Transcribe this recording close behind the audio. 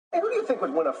Hey, who do you think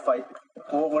would win a fight?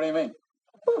 Well, what do you mean?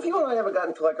 Well, if you and I ever got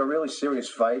into like a really serious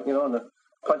fight, and the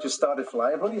punches started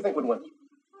flying, who do you think would win?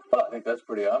 Well, I think that's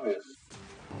pretty obvious.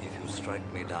 If you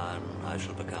strike me down, I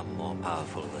shall become more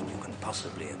powerful than you can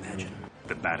possibly imagine.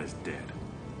 The bat is dead.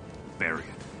 Bury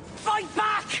it. Fight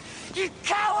back! You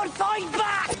coward, fight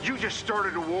back! You just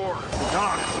started a war.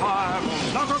 Dark fire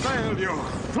will not avail you.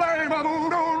 Flame of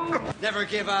Udun! Never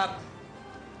give up.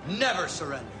 Never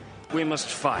surrender. We must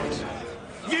fight.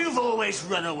 You've always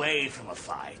run away from a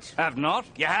fight. Have not?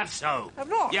 You have so. Have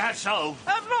not? You have so.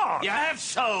 Have not? You have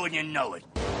so, and you know it.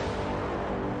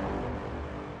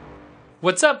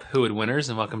 What's up, Who Would Winners,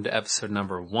 and welcome to episode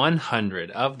number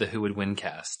 100 of the Who Would Win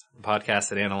cast, a podcast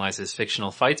that analyzes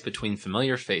fictional fights between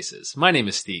familiar faces. My name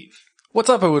is Steve. What's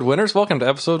up, Who Would Winners? Welcome to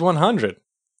episode 100.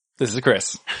 This is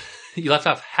Chris. You left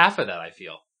off half of that, I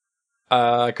feel.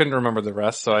 I couldn't remember the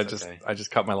rest, so That's I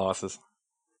just cut my losses.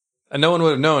 And no one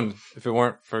would have known if it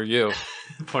weren't for you.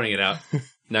 Pointing it out.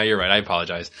 No, you're right. I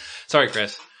apologize. Sorry,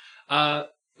 Chris.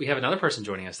 We have another person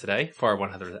joining us today for our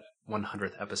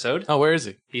 100th episode. Oh, where is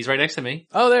he? He's right next to me.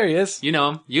 Oh, there he is. You know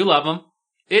him. You love him.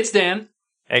 It's Dan.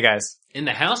 Hey, guys. In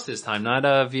the house this time,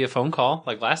 not via phone call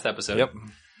like last episode.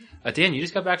 Yep. Dan, you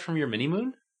just got back from your mini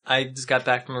moon? I just got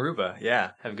back from Aruba.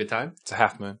 Yeah. Have a good time? It's a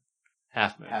half moon.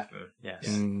 Half moon. Half moon. Yes.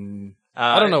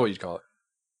 I don't know what you'd call it.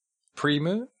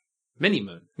 Pre-moon? Mini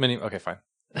moon. Okay, fine.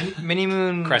 Mini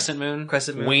moon. Crescent moon.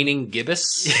 Waning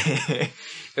gibbous.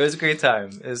 It was a great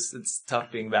time. It's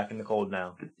tough being back in the cold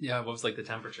now. Yeah, what was like the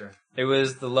temperature? It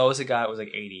was, the lowest it got was like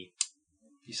 80.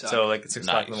 You suck. So like at 6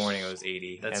 o'clock in the Nice. morning it was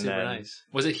 80. That's and super then nice.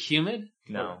 Was it humid?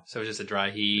 No. So it was just a dry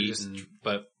heat, Just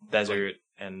but desert,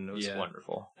 and it was Yeah.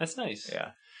 wonderful. that's nice.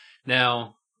 Yeah.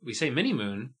 Now, we say mini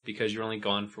moon because you're only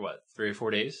gone for what, 3 or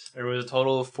 4 days? There was a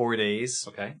total of 4 days.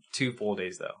 Okay. 2 full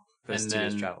days though. Because And 2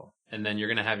 days then- travel. And then you're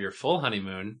going to have your full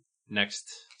honeymoon next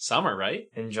summer, right?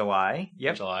 In July.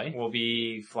 Yep. July. We'll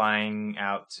be flying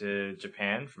out to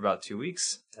Japan for about 2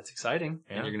 weeks. That's exciting.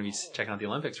 Yeah. And you're going to be checking out the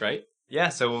Olympics, right? Yeah,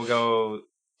 so we'll go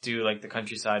do like the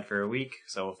countryside for a week.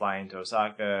 So we'll fly into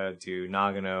Osaka, do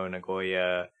Nagano,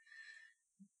 Nagoya,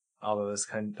 all those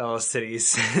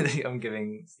cities. I'm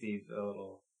giving Steve a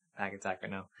little panic attack right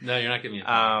now. No, you're not giving me a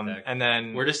panic attack. And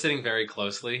then We're just sitting very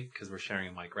closely because we're sharing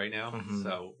a mic right now. Mhm.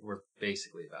 So we're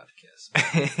basically about to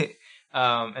kiss.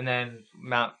 and then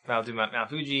I'll do Mount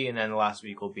Fuji, and then the last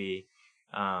week will be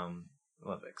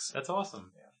Olympics. That's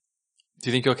awesome. Do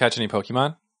you think you'll catch any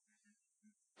Pokemon?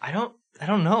 I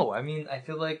don't know. I mean, I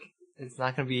feel like it's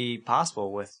not going to be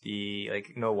possible with the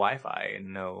no Wi-Fi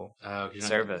and no 'Cause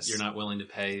service. You're not willing to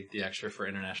pay the extra for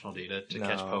international data to No.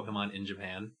 catch Pokemon in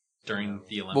Japan during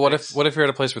the Olympics. But what if you're at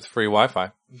a place with free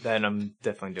Wi-Fi? Then I'm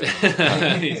definitely doing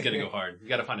it. He's gonna go hard. You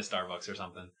gotta find a Starbucks or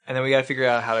something. And then we got to figure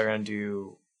out how they're going to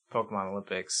do Pokemon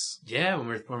Olympics. Yeah, when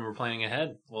we're planning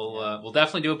ahead, we'll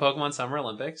definitely do a Pokemon Summer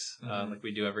Olympics, Mhm. like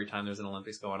we do every time there's an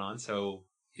Olympics going on. So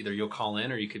either you'll call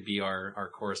in or you could be our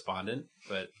correspondent.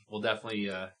 But we'll definitely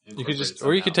You incorporate could it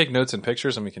or you could somehow. take notes and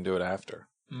pictures, and we can do it after.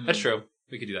 That's true.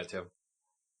 We could do that too.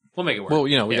 We'll make it work. Well,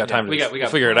 we got time to we'll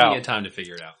figure it plenty out. of time to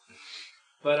figure it out.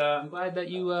 But I'm glad that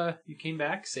you came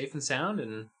back safe and sound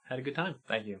and had a good time.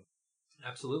 Thank you.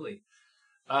 Absolutely.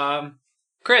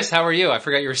 Chris, how are you? I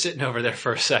forgot you were sitting over there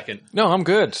for a second. No, I'm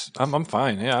good. I'm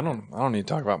fine. Yeah, I don't need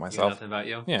to talk about You got myself. nothing about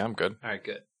you? Yeah, I'm good. All right,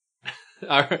 good.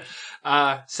 All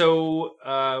right. So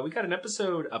we got an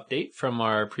episode update from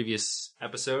our previous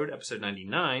episode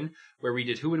 99, where we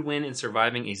did Who Would Win in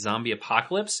Surviving a Zombie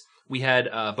Apocalypse. We had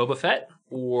Boba Fett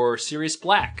or Sirius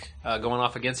Black going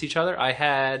off against each other. I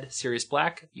had Sirius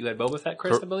Black. You had Boba Fett,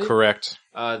 Chris, I believe? Correct.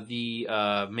 The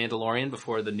Mandalorian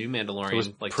before the new Mandalorian. It was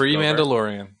took over.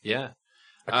 pre-Mandalorian. Yeah,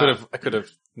 I could have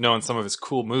known some of his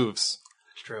cool moves.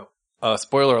 that's true.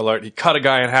 Spoiler alert: he cut a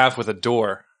guy in half with a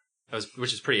door.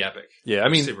 Which is pretty epic. Yeah, I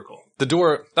mean, super cool. the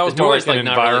door, that was The more door like is, an like,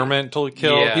 not really- environmental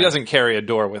kill. Yeah. He doesn't carry a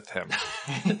door with him.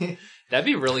 That'd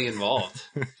be really involved.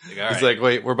 Like, all He's right, like,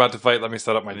 wait, we're about to fight. Let me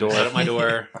set up my I'm gonna door. set up my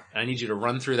door. I need you to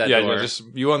run through that yeah, door. yeah, just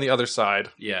you on the other side,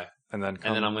 Yeah. and then come.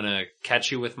 And then I'm gonna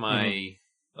catch you with my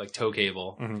Mm-hmm. tow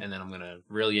cable, Mhm. and then I'm gonna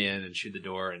reel you in and shoot the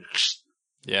door and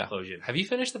yeah. close you in. Have you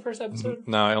finished the first episode?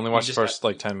 No, I only watched the just first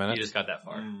got- 10 You minutes. just got that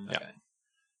far. Mm. Okay.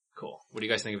 Cool. What do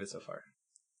you guys think of it so far?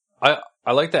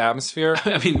 I like the atmosphere.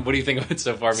 I mean, what do you think of it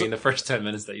so far? I mean, the first 10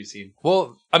 minutes that you've seen.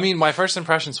 Well, I mean, my first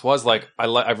impressions was like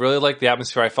I really liked the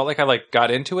atmosphere. I felt like I got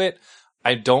into it.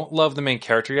 I don't love the main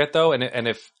character yet, though, and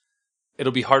if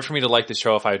it'll be hard for me to like the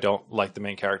show if I don't like the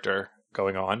main character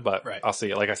going on. But Right. I'll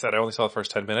see. Like I said, I only saw the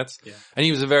first 10 minutes, Yeah. and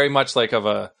he was very much like of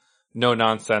a no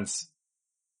nonsense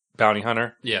bounty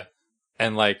hunter, Yeah.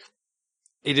 and like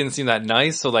he didn't seem that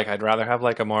nice. So like I'd rather have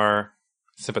like a more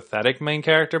sympathetic main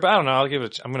character, but I don't know.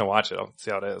 I'm gonna watch it. I'll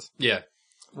see how it is. Yeah.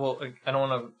 Well, I don't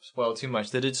want to spoil too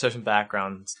much. They did show some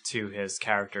background to his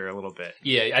character a little bit.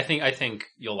 Yeah, I think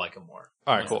you'll like him more.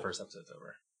 All right, once cool. The first episode's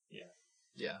over.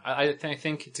 Yeah. I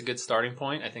think it's a good starting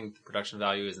point. I think the production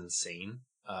value is insane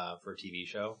for a TV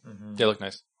show. Mm-hmm. They look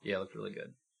nice. Yeah, it looked really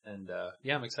good. And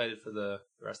I'm excited for the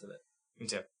rest of it. Me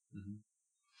too. Mm-hmm.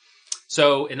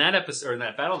 So in that episode, or in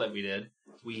that battle that we did,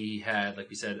 we had, like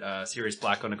we said, Sirius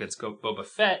Black going against Boba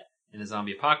Fett in a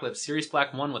zombie apocalypse. Sirius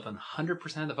Black won with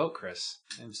 100% of the vote, Chris.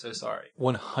 I'm so sorry.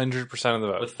 100% of the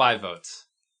vote. With 5 votes.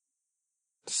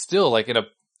 Still, like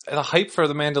the hype for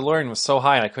The Mandalorian was so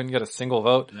high, and I couldn't get a single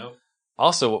vote. Nope.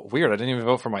 Also, weird, I didn't even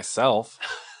vote for myself.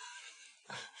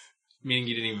 Meaning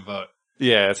you didn't even vote.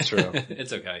 Yeah, it's true.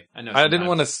 It's okay. I know. I didn't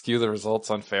want to skew the results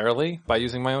unfairly by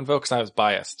using my own vote because I was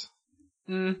biased.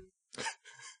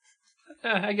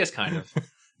 I guess kind of.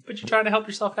 But you're trying to help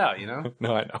yourself out, you know?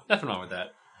 No, I know. Nothing wrong with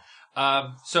that.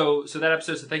 So that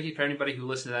episode, so thank you for anybody who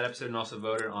listened to that episode and also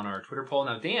voted on our Twitter poll.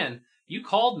 Now, Dan, you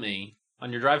called me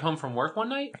on your drive home from work one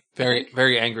night? Very,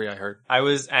 very angry, I heard. I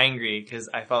was angry because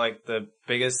I felt like the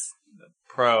biggest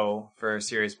pro for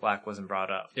Sirius Black wasn't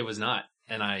brought up. It was not.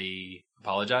 And I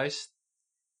apologized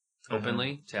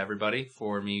openly to everybody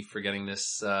for me forgetting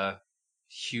this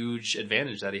huge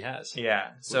advantage that he has.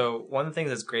 Yeah. So one of the things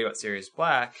that's great about Sirius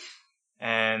Black,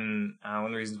 and one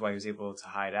of the reasons why he was able to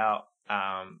hide out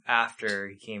after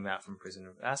he came out from prison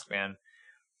of Azkaban,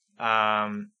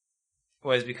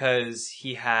 was because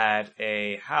he had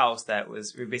a house that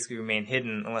was basically remained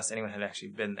hidden unless anyone had actually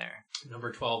been there.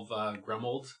 Number 12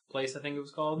 Grummold place, I think it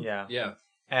was called. Yeah. Yeah.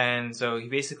 And so he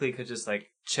basically could just like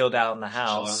chilled out in the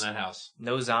house. Chill out in that house.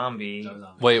 No zombie. No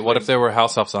zombie. Wait, what if there were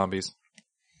house elf zombies?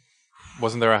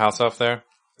 Wasn't there a house elf there?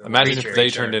 Imagine if they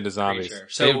turned into zombies. Creature.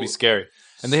 They would be scary.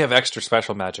 And they have extra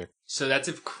special magic. So that's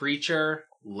if Creature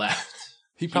left.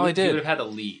 He probably did. He would have had to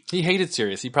leave. He hated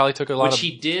Sirius. He probably took a lot Which of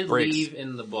he did breaks. leave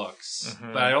in the books.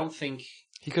 Mm-hmm. But I don't think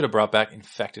He could have brought back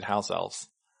infected house elves.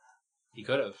 he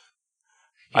could have.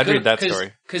 I'd read that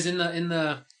story. Because in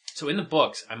the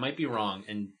books, I might be wrong,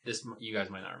 and this you guys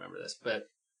might not remember this, but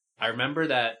I remember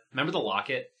the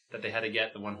locket that they had to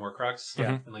get, the one Horcrux,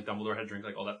 Yeah. and like Dumbledore had to drink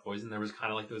like all that poison. There was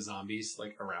kind of like those zombies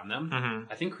like around them.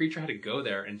 Mm-hmm. I think Creature had to go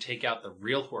there and take out the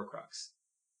real Horcrux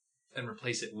and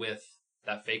replace it with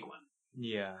that fake one.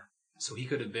 Yeah. So he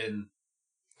could have been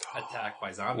attacked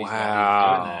by zombies while Wow.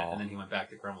 he was doing that, and then he went back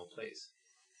to Grumble Place.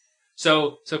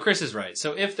 So Chris is right.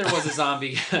 So if there was a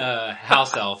zombie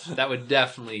house elf, that would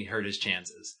definitely hurt his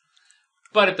chances.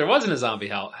 But if there wasn't a zombie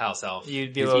house elf,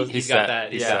 You'd be able to- he's he's got set.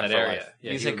 that. He's He's got set that for area. life.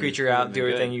 Yeah, you he said would've creature been- out, would've do been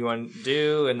everything good. you want to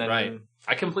do, and then Right.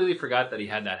 I completely forgot that he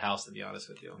had that house, to be honest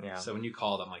with you. Yeah. So when you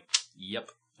called, I'm like, yep,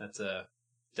 that's a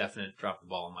definite drop the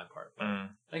ball on my part. But Mm.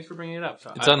 thanks for bringing it up.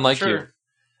 So It's I'm unlike sure. you.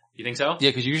 You think so? Yeah,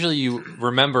 because usually you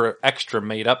remember extra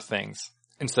made up things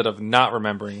instead of not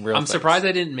remembering real I'm things. surprised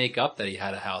I didn't make up that he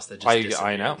had a house that just I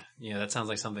disappeared. know. Yeah, that sounds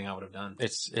like something I would have done.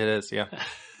 It is, yeah.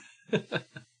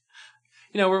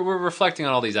 You know, we're reflecting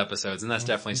on all these episodes, and that's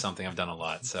definitely something I've done a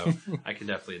lot, so I can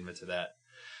definitely admit to that.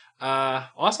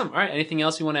 Awesome. All right, anything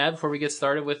else you want to add before we get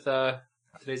started with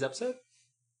today's episode?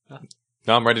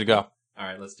 No, I'm ready to go. All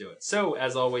right, let's do it. So,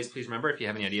 as always, please remember, if you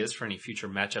have any ideas for any future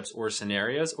matchups or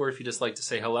scenarios, or if you just like to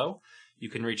say hello, you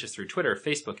can reach us through Twitter,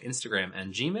 Facebook, Instagram,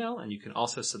 and Gmail, and you can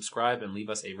also subscribe and leave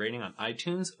us a rating on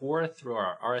iTunes or through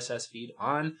our RSS feed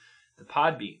on the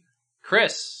Podbean.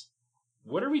 Chris,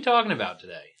 what are we talking about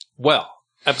today? Well,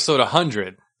 episode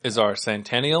 100 is our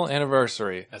centennial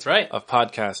anniversary That's right. of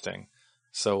podcasting.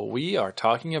 So we are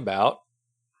talking about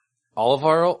all of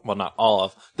our, well, not all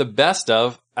of, the best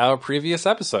of our previous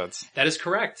episodes. That is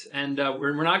correct. And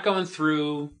we're not going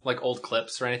through like old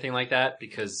clips or anything like that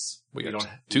because We are don't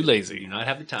too lazy. We do not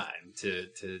have the time to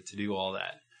do all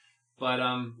that. But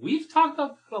we've talked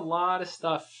about a lot of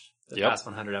stuff the Yep. past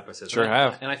 100 episodes. Sure and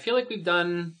have. And I feel like we've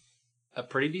done a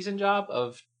pretty decent job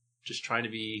of just trying to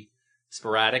be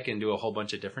sporadic and do a whole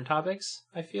bunch of different topics,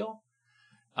 I feel.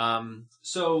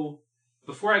 So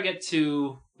before I get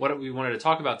to what we wanted to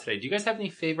talk about today, do you guys have any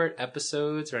favorite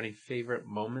episodes or any favorite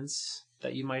moments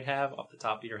that you might have off the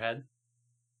top of your head?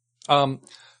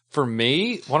 For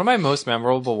me, one of my most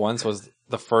memorable ones was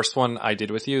the first one I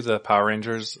did with you, the Power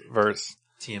Rangers verse.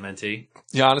 TMNT.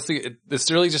 Yeah, honestly,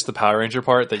 it's really just the Power Ranger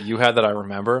part that you had that I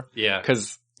remember. Yeah.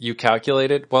 Because you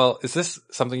calculated. Well, is this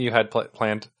something you had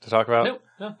planned to talk about?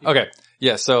 No. Okay.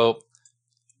 Yeah. So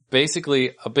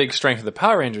basically, a big strength of the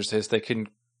Power Rangers is they can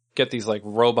get these like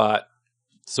robot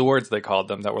swords, they called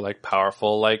them, that were like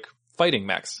powerful, like fighting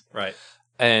mechs. Right.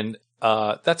 And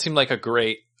that seemed like a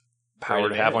great power Great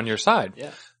to have advantage. on your side.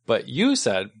 Yeah. But you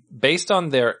said, based on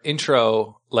their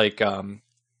intro, like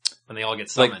when they all get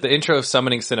summoned. Like the intro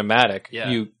summoning cinematic, Yeah.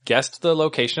 you guessed the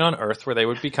location on Earth where they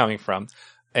would be coming from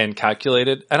and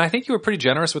calculated, and I think you were pretty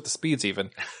generous with the speeds even,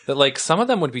 that like some of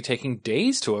them would be taking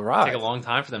days to arrive. Take a long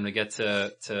time for them to get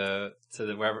to the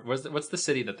wherever. What's the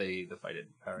city that they fight in?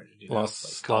 Did you know?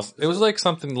 It was like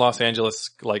something Los Angeles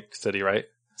like city, right?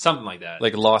 Something like that.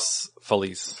 Like Los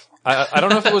Feliz. I don't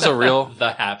know if it was a real.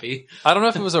 The Happy I don't know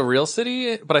if it was a real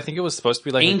city, but I think it was supposed to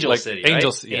be like Angel City. Right?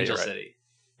 Angel Angel right. City,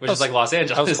 which is like Los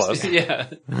Angeles. That was close. Yeah,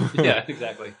 yeah,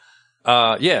 exactly.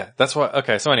 Yeah, that's why.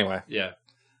 Okay, so anyway, Yeah,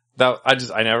 that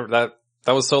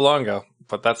was so long ago,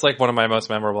 but that's like one of my most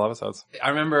memorable episodes. I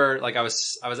remember like I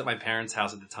was at my parents'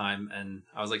 house at the time, and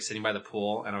I was like sitting by the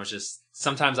pool, and I was just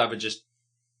sometimes I would just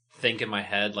think in my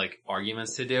head like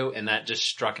arguments to do, and that just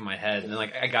struck in my head, and then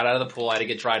like I got out of the pool, I had to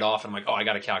get dried off, and I'm like, oh, I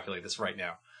got to calculate this right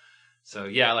now. So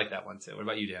yeah, I like that one too. What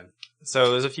about you, Dan?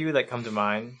 So there's a few that come to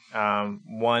mind.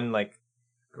 One like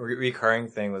recurring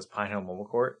thing was Pine Hill Mobile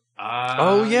Court.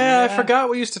 Oh yeah, I forgot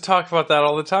we used to talk about that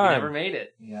all the We time. never made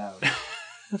it. Yeah.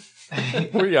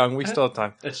 We're young, we still have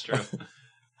time. That's true.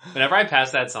 Whenever I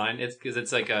pass that sign, it's because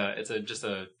it's like just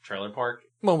a trailer park,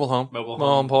 Mobile home mobile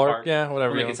park, yeah,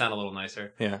 whatever. to make you it sound a little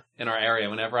nicer. Yeah. In our area,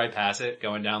 whenever I pass it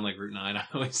going down like Route 9,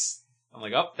 I'm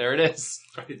like, oh, there it is,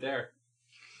 right there.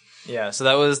 Yeah, so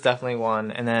that was definitely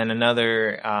one. And then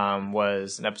another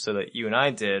was an episode that you and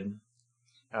I did.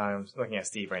 I'm looking at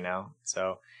Steve right now.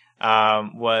 So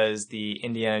was the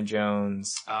Indiana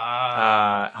Jones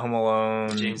Home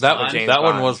Alone. James That Bond. James that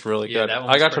one Bond. was really Yeah, good. that one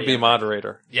I was got to pretty be epic.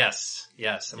 moderator. Yes,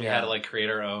 and we Yeah. had to like create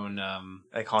our own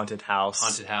Like haunted house.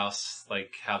 haunted house,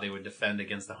 like how they would defend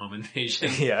against the home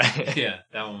invasion. Yeah. Yeah,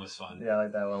 that one was fun. Yeah, I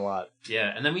like that one a lot.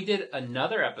 Yeah, and then we did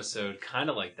another episode kind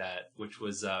of like that, which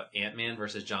was Ant-Man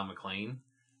versus John McClane,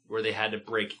 where they had to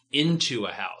break into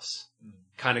a house,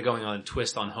 kind of going on a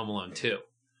twist on Home Alone 2.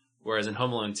 Whereas in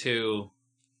Home Alone 2,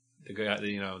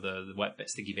 the wet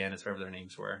sticky bandits, whatever their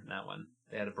names were in that one,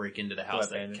 they had to break into the house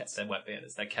that wet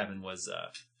bandits that Kevin was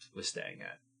staying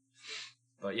at.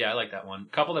 But yeah, I like that one.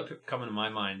 A couple that come into my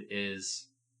mind is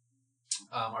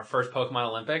our first Pokemon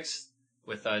Olympics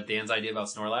with Dan's idea about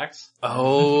Snorlax.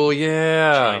 Oh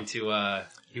yeah. Trying to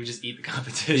he would just eat the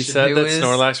competition. He said It that was-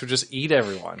 Snorlax would just eat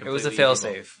everyone. It was a Completely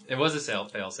failsafe. It was a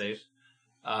failsafe.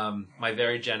 My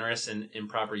very generous and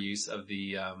improper use of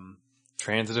the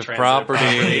Transitive Transitive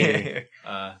property.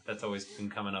 that's always been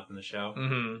coming up in the show.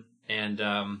 Mm-hmm. And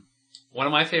one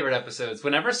of my favorite episodes,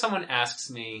 whenever someone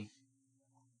asks me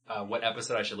what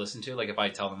episode I should listen to, like if I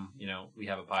tell them, we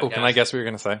have a podcast. Oh, can I guess what you're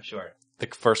going to say? Sure. The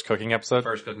first cooking episode?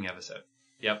 First cooking episode.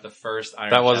 Yep, the first Iron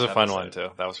That was Chef a fun episode. one too.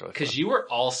 That was really fun. Because you were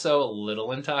also a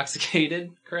little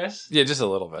intoxicated, Chris. Yeah, just a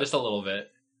little bit. Just a little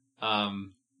bit.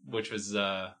 Which was,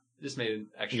 just made an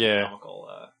extra Yeah. comical,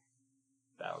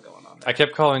 battle going on there. I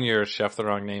kept calling your chef the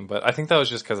wrong name, but I think that was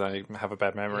just because I have a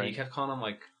bad Yeah, memory. you kept calling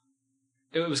him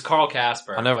it was Carl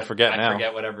Casper. I'll never but forget I now.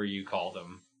 forget whatever you called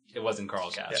him. It wasn't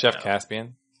Carl Casper. Chef no.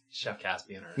 Caspian? Chef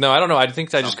Caspian. Or, No, I don't know. I think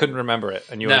I just Something. couldn't remember it,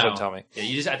 and you No. always would tell me.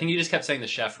 Yeah, I think you just kept saying the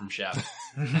chef from Chef.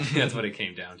 That's what it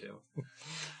came down to.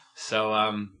 So,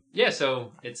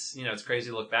 so it's crazy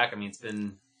to look back. I mean, it's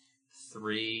been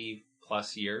 3+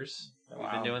 years that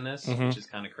we've been doing this, Mhm. which is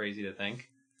kind of crazy to think.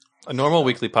 A normal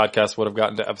weekly podcast would have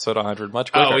gotten to episode 100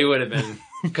 much quicker. Oh, we would have been,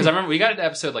 because I remember we got to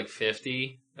episode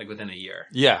 50, within a year.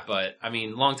 Yeah, But I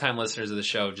mean, longtime listeners of the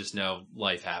show just know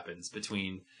life happens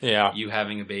between yeah. you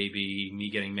having a baby,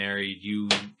 me getting married, you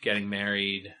getting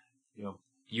married,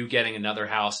 you getting another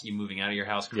house, you moving out of your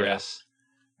house, Chris.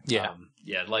 Yeah.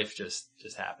 Life just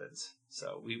happens.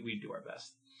 So we do our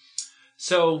best.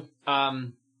 So,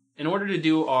 in order to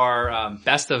do our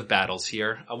best of battles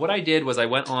here, what I did was I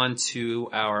went on to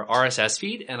our RSS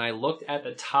feed and I looked at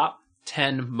the top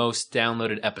 10 most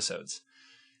downloaded episodes.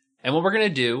 And what we're going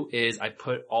to do is I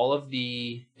put all of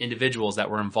the individuals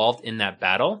that were involved in that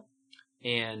battle,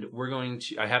 and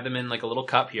I have them in like a little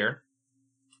cup here,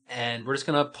 and we're just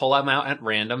going to pull them out at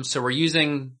random. So we're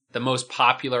using the most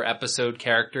popular episode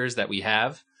characters that we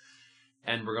have,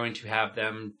 and we're going to have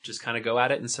them just kind of go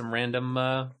at it in some random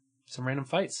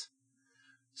fights.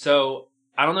 So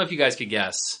I don't know if you guys could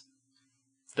guess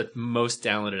the most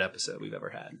downloaded episode we've ever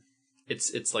had.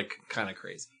 It's like kind of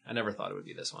crazy. I never thought it would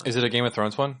be this one. Is it a Game of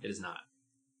Thrones one? It is not.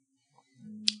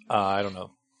 I don't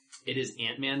know. It is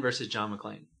Ant-Man versus John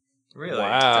McClane. Really? It's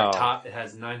Wow. our top. It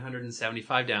has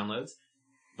 975 downloads.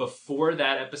 Before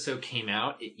that episode came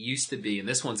out, it used to be, and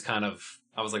this one's kind of,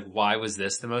 I was like, why was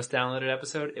this the most downloaded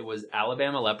episode? It was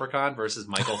Alabama Leprechaun versus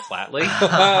Michael Flatley.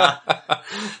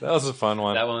 That was a fun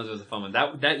one. That one was a fun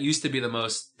one. That used to be the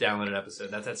most downloaded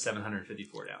episode. That's at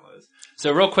 754 downloads.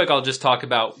 So real quick, I'll just talk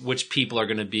about which people are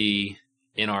going to be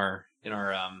in our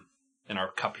in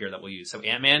our cup here that we'll use. So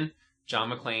Ant-Man, John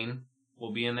McClane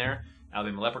will be in there,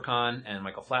 Alabama Leprechaun and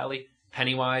Michael Flatley,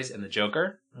 Pennywise and the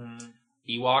Joker,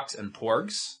 Ewoks and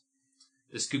Porgs,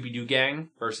 the Scooby-Doo gang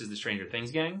versus the Stranger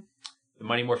Things gang, the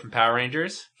Mighty Morphin Power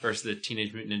Rangers versus the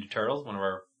Teenage Mutant Ninja Turtles, one of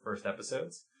our first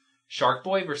episodes, Shark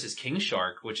Boy versus King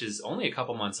Shark, which is only a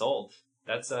couple months old.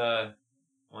 That's 1,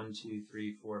 2,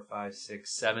 3, 4, 5,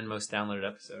 6, 7 most downloaded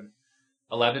episode.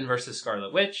 11 versus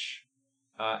Scarlet Witch,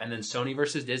 and then Sony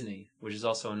versus Disney, which is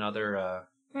also another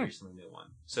recently new one.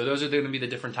 So those are going to be the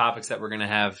different topics that we're going to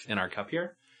have in our cup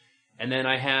here. And then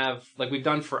I have, like we've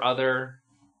done for other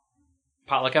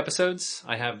potluck episodes,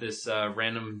 I have this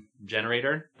random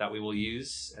generator that we will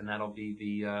use, and that'll be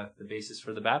the basis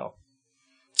for the battle.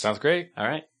 Sounds great. All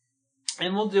right.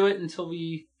 And we'll do it until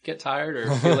we get tired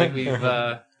or feel like we've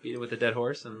beat it with a dead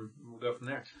horse, and we'll go from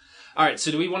there. All right.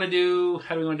 So how do we want to do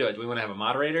it? Do we want to have a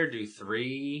moderator? Do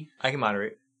 3? I can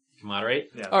moderate. You can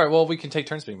moderate? Yeah. All right, well, we can take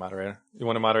turns being moderator. You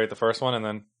want to moderate the first one, and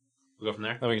then We'll go from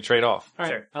there? we can trade off. All right.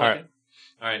 Sure. I like All right. it.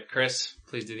 All right, Chris,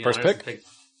 please do the First honors pick? and pick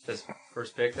this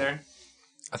first pick there.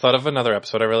 I thought of another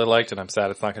episode I really liked, and I'm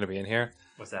sad it's not going to be in here.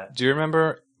 What's that? Do you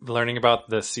remember learning about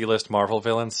the C-list Marvel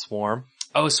villain, Swarm?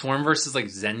 Oh, Swarm versus like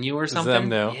Zenu or something?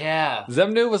 Zemnu. Yeah.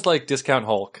 Zemnu was like Discount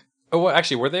Hulk. Oh, well,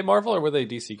 actually, were they Marvel or were they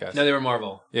DC guys? No, they were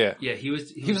Marvel. Yeah. Yeah, he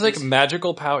was like this-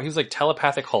 magical power. He was like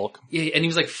telepathic Hulk. Yeah, and he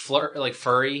was like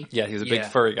furry. Yeah, he was a big Yeah.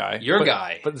 furry guy. Your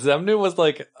guy. But Zemnu was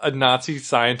like a Nazi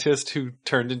scientist who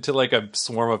turned into like a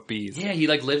swarm of bees. Yeah, he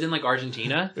like lived in like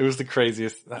Argentina. It was the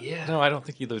craziest. Yeah. No, I don't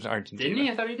think he lived in Argentina. Didn't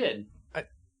he? I thought he did.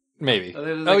 Maybe. Oh,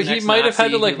 there was, Oh, like, he an might have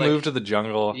had to ex-Nazi like who, move to the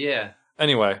jungle. Yeah.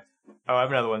 Anyway, Oh, I have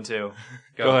another one too.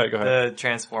 go ahead. The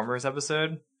Transformers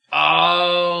episode.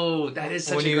 Oh, that is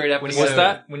such When a you- great when episode. you- What's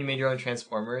that? When you made your own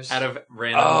Transformers. Out of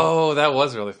random. Oh, that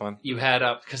was really fun. You had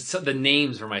because the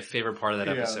names were my favorite part of that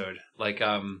Yeah. episode. Like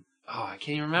I can't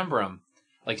even remember them.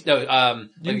 Like no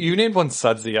You named one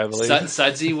Sudsy, I believe.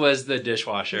 Sudsy was the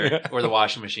dishwasher Yeah. or the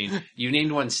washing machine. You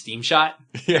named one Steam Shot,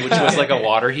 Yeah. which was like a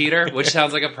water heater, which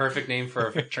sounds like a perfect name for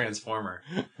a transformer.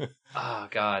 Oh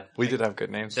God, We did have good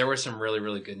names. there were some really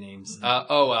really good names.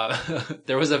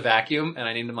 There was a vacuum, and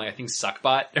I named him like I think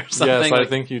Suckbot or something. Yes, I Like,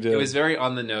 think you did. It was very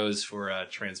on the nose for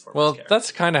Transformers. Well, character.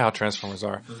 that's kind of how Transformers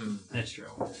are. That's true.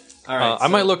 All right, I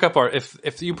might look up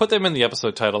if you put them in the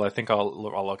episode title, I think I'll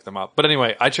look them up. But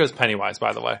anyway, I chose Pennywise,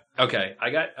 by the way. Okay, I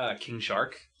got King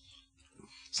Shark.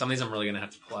 Some of these I'm really gonna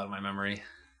have to pull out of my memory.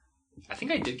 I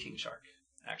think I did King Shark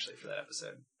actually for that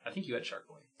episode. I think you had Shark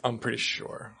Boy. I'm pretty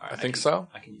sure. All right, I think can- so.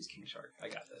 I can use King Shark. I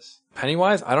got this.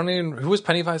 Pennywise? I don't even. Who was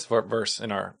Pennywise verse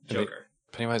in our Joker.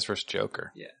 Pennywise versus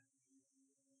Joker. Yeah.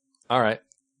 All right.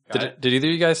 Got it? Did either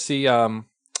of you guys see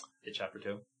It chapter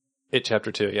 2. It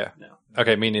Chapter 2? Yeah. No.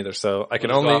 Okay, me neither. So I can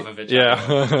We'll just go only. off of It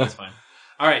chapter 1. Yeah. That's fine.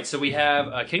 All right, so we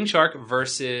have King Shark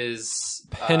versus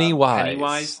Pennywise.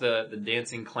 Pennywise, the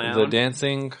dancing clown, The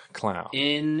dancing clown.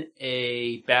 in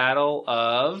a battle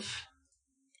of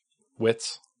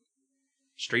Wits.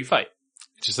 street fight.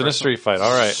 Just in a street fight.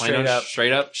 All right.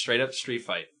 Straight up street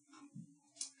fight.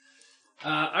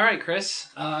 All right, Chris.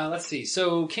 Let's see.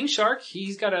 So King Shark,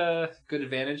 he's got a good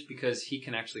advantage because he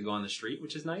can actually go on the street,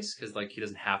 which is nice because like he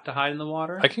doesn't have to hide in the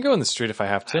water. I can go in the street if I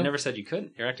have to. I never said you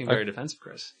couldn't. You're acting very defensive,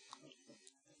 Chris.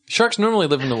 Sharks normally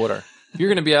live in the water. You're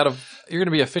gonna be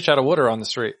a fish out of water on the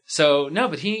street. So no,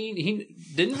 but he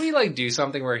didn't we like do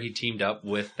something where he teamed up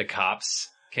with the cops,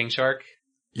 King Shark?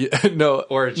 Yeah, no,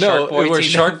 Or Shark Boy where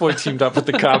teamed Shark up. Boy teamed up with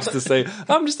the cops to say,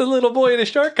 "I'm just a little boy in a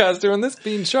shark costume, and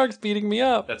this shark's beating me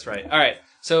up." That's right. All right.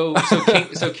 So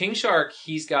King Shark,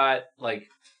 he's got like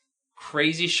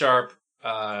crazy sharp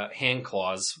hand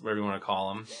claws, whatever you want to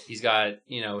call them. He's got,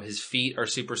 his feet are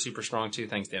super super strong too.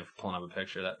 Thanks, Dan, for pulling up a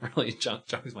picture. That really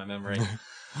jogs my memory.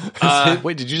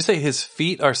 Wait, did you say his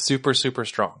feet are super super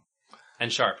strong?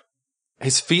 And sharp.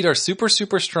 His feet are super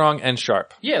super strong and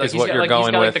sharp. Yeah, like is he's what got, you're like, he's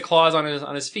going got with. like the claws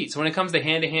on his feet. So when it comes to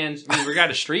hand to hand, we got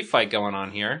a street fight going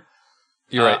on here.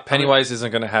 You're right. Pennywise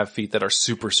isn't going to have feet that are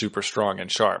super super strong and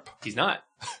sharp. He's not.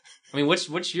 I mean,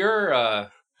 what's your?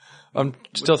 I'm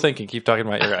still thinking. Keep talking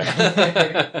about your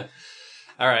guy.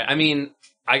 All right. I mean,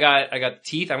 I got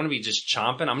teeth. I'm gonna be just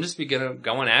chomping. I'm just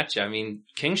going at you. I mean,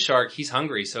 King Shark, he's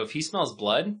hungry, so if he smells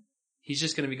blood, he's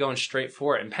just gonna be going straight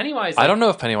for it. And Pennywise, I don't know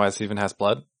if Pennywise even has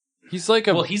blood. He's like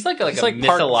a he's like a part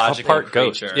mythological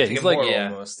ghost. creature. Yeah, he's like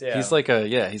almost. Yeah. he's like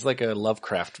a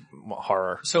Lovecraft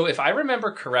horror. So if I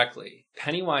remember correctly,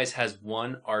 Pennywise has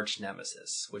one arch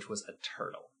nemesis, which was a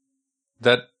turtle.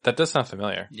 That does sound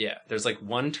familiar. Yeah, there's like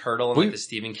one turtle in like the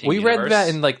Stephen King We universe. read that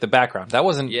in like the background. That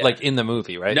wasn't Yeah. like in the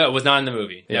movie, right? No, it was not in the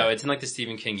movie. Yeah. No, it's in like the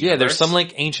Stephen King universe. Yeah, there's some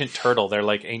like ancient turtle. They're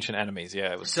like ancient enemies.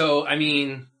 Yeah, it was. So, I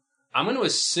mean, I'm going to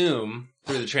assume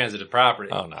through the transitive property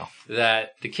Oh no.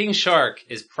 that the king shark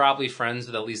is probably friends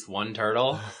with at least one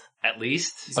turtle, at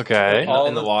least. Okay.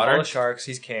 In the water. All the sharks,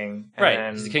 he's king. And Right.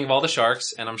 then- He's the king of all the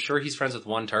sharks, and I'm sure he's friends with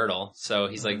one turtle. So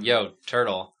he's like, yo,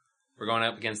 turtle, we're going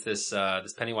up against this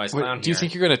Pennywise clown Wait, do you here.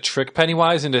 think you're going to trick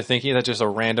Pennywise into thinking that just a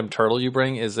random turtle you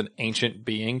bring is an ancient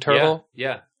being turtle?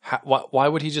 Yeah. Why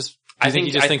would he just? Do I you think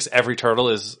he think- just thinks every turtle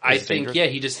is? I is think,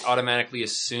 dangerous? he just automatically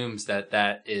assumes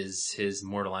that is his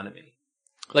mortal enemy.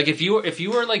 Like, if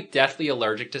you were, like, deathly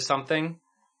allergic to something,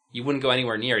 you wouldn't go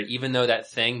anywhere near it, even though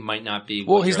that thing might not be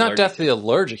what Well, he's you're not allergic deathly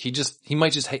allergic.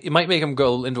 It might make him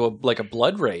go into a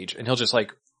blood rage, and he'll just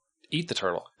like eat the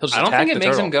turtle. He'll just I don't attack think it the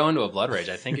makes turtle. him go into a blood rage.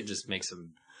 I think it just makes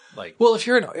him, like... Well, if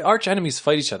arch enemies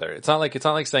fight each other, it's not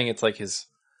like saying it's like his.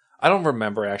 I don't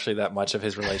remember actually that much of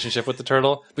his relationship with the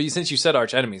turtle, but since you said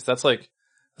arch enemies, that's like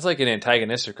an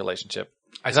antagonistic relationship.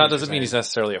 I see That what you're doesn't mean he's saying.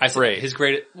 necessarily I see- afraid. His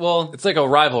great... Well, It's like a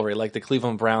rivalry, like the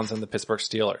Cleveland Browns and the Pittsburgh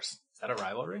Steelers. is that a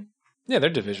rivalry? Yeah,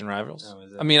 they're division rivals. Oh,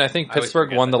 is it? I mean, I think I always Pittsburgh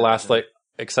forget won the that last division.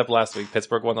 except last week,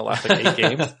 Pittsburgh won the last 8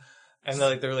 games. And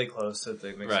they're really close, so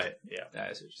it makes Right. it, yeah.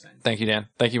 That is what you're saying. Thank you, Dan.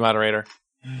 Thank you, moderator.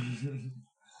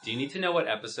 Do you need to know what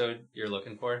episode you're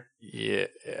looking for? Yeah.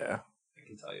 I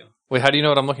can tell you. Wait, how do you know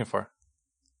what I'm looking for?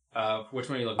 Which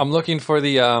one are you looking I'm looking for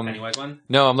the for? Pennywise one?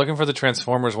 No, I'm looking for the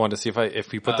Transformers one to see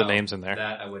if we put the Oh, names in there.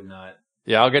 That I would not.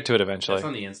 Yeah, I'll get to it eventually. It's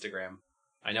on the Instagram.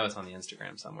 I know it's on the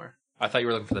Instagram somewhere. I thought you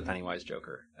were looking for the Pennywise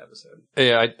Joker episode.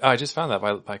 Yeah, I just found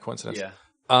that by coincidence.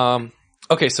 Yeah.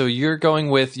 Okay, so you're going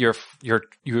with you're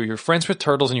friends with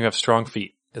turtles and you have strong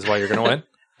feet is why you're going to win.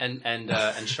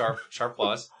 And sharp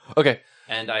claws. Okay.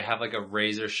 And I have like a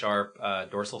razor sharp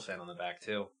dorsal fin on the back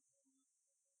too.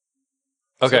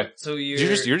 Okay. So you're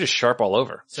just sharp all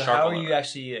over. So sharp how all are you over.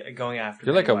 actually going after?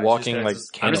 You're like a Pennywise? walking, Just like, as-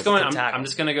 I'm just going. attack I'm him.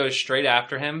 just gonna go straight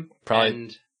after him. Probably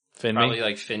and Fin probably me.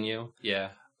 like fin you. Yeah.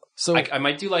 So I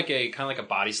might do like a kind of like a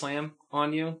body slam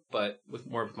on you, but with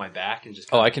more of my back and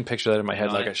just. I can picture that in my head,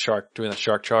 Got like it. a shark doing a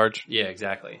shark charge. Yeah,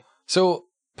 exactly. So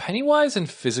Pennywise and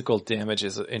physical damage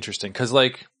is interesting because,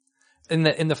 like, in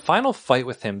the final fight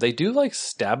with him, they do like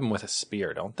stab him with a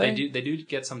spear, don't they? They do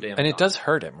get some damage, and it on does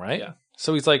hurt him, right? Yeah.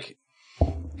 So he's like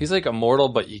immortal,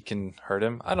 but you can hurt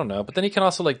him. I don't know, but then he can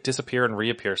also like disappear and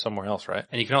reappear somewhere else, right?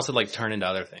 and you can also like turn into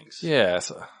other things. Yeah.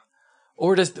 So,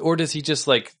 or does he just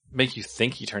like make you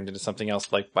think he turned into something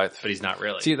else? Like by but he's not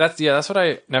really. see that's what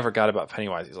I never got about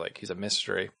Pennywise. He's a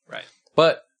mystery, Right.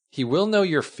 but he will know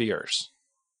your fears.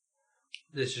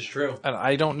 This is true. And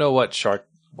I don't know what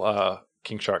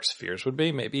King Shark's fears would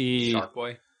be. Maybe Shark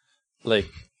Boy like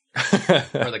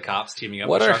or the cops teaming up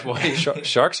what with are Shark Boy.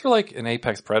 sharks are like an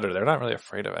apex predator. They're not really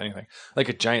afraid of anything. Like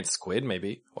a giant squid,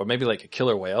 maybe, or maybe like a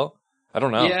killer whale. I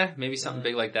don't know. Yeah, maybe something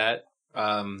big like that.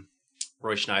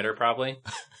 Roy Schneider probably.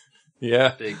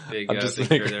 Yeah. Big I'm just big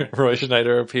making fear there. Roy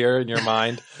Schneider appear in your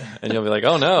mind, and you'll be like,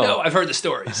 "Oh no, No, I've heard the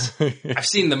stories. I've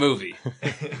seen the movie.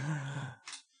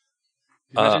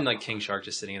 Imagine like King Shark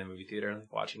just sitting in a movie theater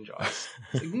like watching Jaws.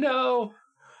 It's like, no,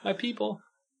 my people.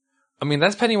 I mean,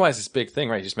 that's Pennywise's big thing,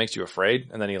 right? He just makes you afraid,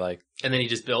 and then he like, And then he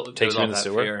just Takes builds you off in the that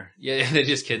sewer? fear. Yeah, they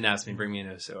just kidnaps me, bring me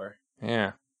into a sewer.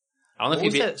 yeah. I don't know What if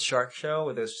was he'd be. that shark show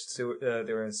where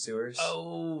they were in sewers?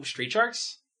 Oh, Street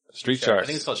Sharks. Street I Sharks.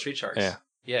 think it's called Street Sharks. Yeah.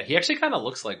 Yeah, he actually kind of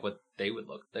looks like what they would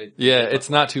look. Yeah, it's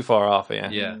not too far off.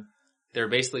 Yeah. Yeah. They're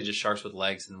basically just sharks with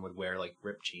legs and would wear like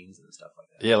ripped jeans and stuff like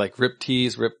that. Yeah, like ripped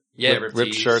tees, ripped Ripped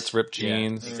ripped tees. shirts, ripped Yeah,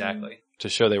 jeans exactly. to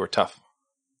show they were tough.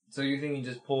 So you think you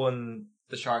just pulling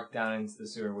the shark down into the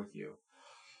sewer with you?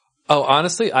 Oh,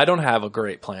 honestly, I don't have a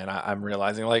great plan. I'm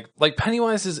realizing like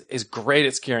Pennywise is great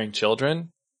at scaring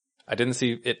children. I didn't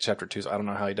see It Chapter 2, so I don't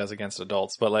know how he does against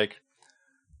adults, but like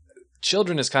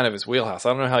children is kind of his wheelhouse. I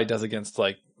don't know how he does against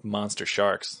like monster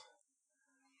sharks.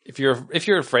 If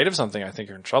you're afraid of something, I think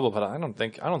you're in trouble, but I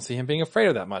don't see him being afraid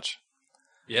of that much.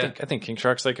 Yeah. I think King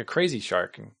Shark's like a crazy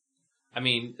shark. I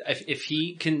mean, if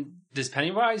he can, does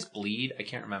Pennywise bleed? I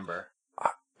can't remember.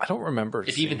 I don't remember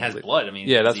If he even seeing has bleed. blood, I mean.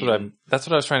 Yeah, does that's he what even- that's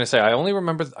what I was trying to say. I only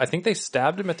remember I think they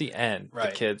stabbed him at the end, Right.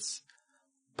 the kids.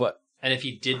 But And if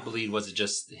he did bleed, was it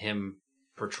just him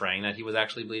portraying that he was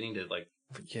actually bleeding to like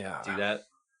yeah. do that?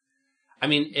 I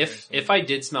mean, if I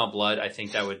did smell blood, I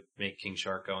think that would make King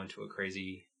Shark go into a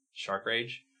crazy shark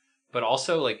rage. But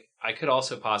also, like, I could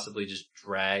also possibly just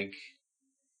drag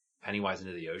Pennywise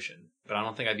into the ocean. But I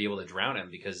don't think I'd be able to drown him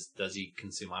because does he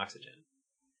consume oxygen?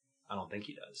 I don't think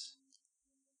he does.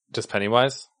 Just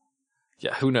Pennywise?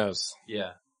 Yeah, who knows?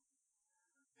 Yeah.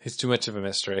 He's too much of a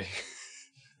mystery.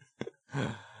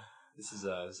 This is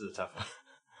a tough one.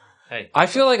 Hey. I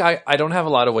feel like I don't have a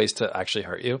lot of ways to actually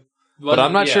hurt you. Well, but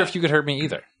I'm not sure yeah. if you could hurt me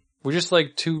either. We're just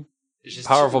like two It's just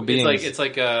Powerful it's beings. It's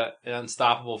like an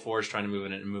unstoppable force trying to move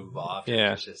an immovable object.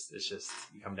 Yeah. It's just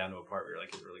you come down to a part where you're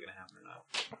like, is it really going to happen or not?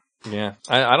 Yeah,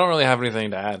 I don't really have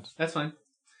anything to add. That's fine.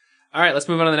 All right, let's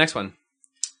move on to the next one.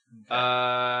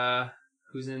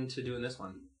 Who's into doing this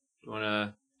one? Do you want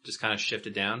to just kind of shift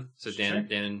it down so Dan,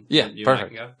 and Yeah, you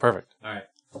perfect. and I can go? Perfect. All right.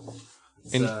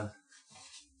 In-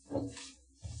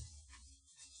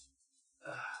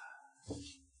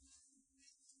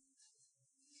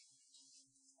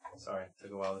 Sorry,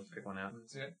 took a while to pick one out.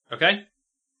 Okay.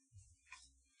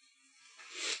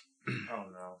 Oh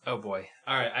no. Oh boy.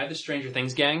 All right, I have the Stranger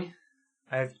Things gang.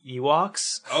 I have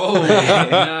Ewoks. Oh,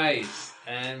 nice.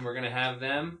 And we're gonna have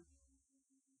them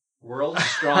World's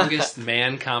Strongest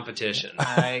Man competition.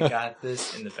 I got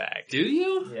this in the bag. Do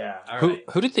you? Yeah. All right.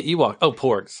 Who did the Ewok? Oh,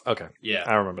 Porgs. Okay, Yeah.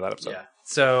 I remember that episode. Yeah.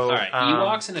 So, All right.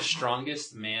 Ewoks and a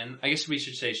strongest man. I guess we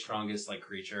should say strongest like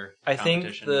creature. I think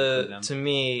competition with them. to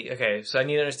me, okay, so I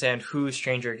need to understand who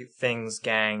Stranger Things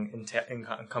gang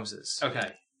encompasses.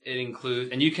 Okay. It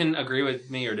includes, and you can agree with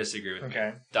me or disagree with me.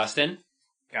 Okay. Dustin,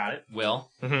 Got it. Will,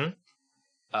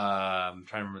 Mm-hmm. I'm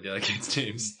trying to remember the other kids'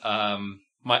 names.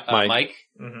 Mike. Mike,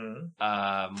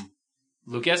 Mm-hmm.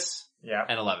 Lucas, Yeah.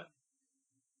 and 11.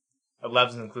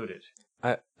 11's included.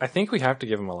 I think we have to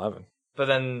give him 11. But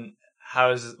then, how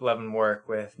does 11 work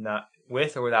with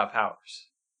or without powers?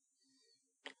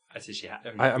 I say she.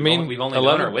 I mean, we've only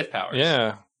 11 known her with powers.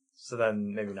 Yeah. So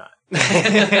then, maybe not.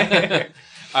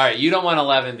 All right, you don't want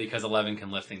 11 because 11 can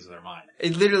lift things with her mind.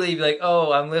 It'd literally be like,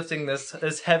 oh, I'm lifting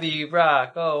this heavy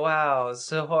rock. Oh, wow, it's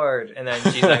so hard. And then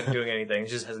she's not doing anything.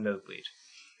 She just has a nosebleed.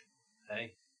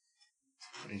 Hey,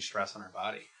 putting stress on her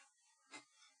body.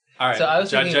 All right, So I was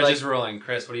thinking, judges like- ruling.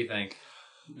 Chris, what do you think?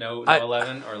 No,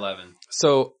 11 or 11?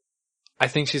 So I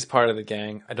think she's part of the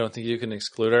gang. I don't think you can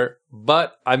exclude her.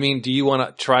 But I mean, do you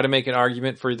want to try to make an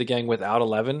argument for the gang without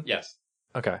 11? Yes.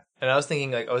 Okay. And I was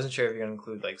thinking, like, I wasn't sure if you're going to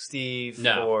include, like, Steve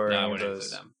No, or I any of wouldn't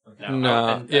those. include them. No.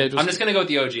 And Yeah, I'm just gonna go with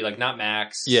the OG, like not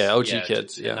Max. Yeah, OG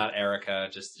kids, yeah. not Erica,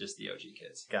 just the OG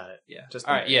kids. Got it. Yeah. Just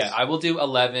All right. names. Yeah, I will do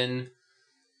 11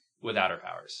 without her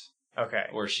powers, Okay.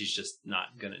 or she's just not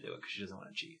gonna do it because she doesn't want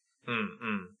to cheat.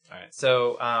 Mm-mm. All right.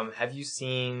 So, have you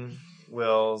seen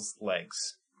Will's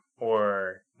legs?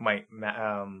 Or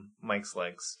Mike's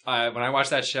legs? When I watch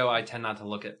that show, I tend not to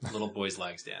look at little boys'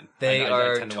 legs, Dan. They I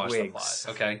are tend to watch the twigs.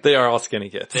 plot. Okay. They are all skinny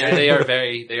kids. They are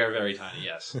very tiny.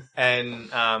 Yes.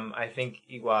 And I think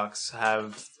Ewoks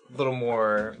have a little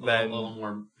more A than little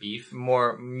more beef.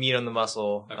 more meat on the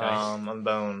muscle, Okay. on the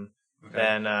bone Okay.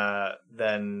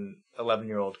 than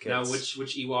 11-year-old kids. Now,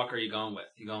 which Ewok are you going with?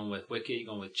 You going with Wicket? You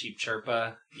going with Cheap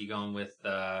Chirpa? You going with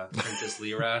Princess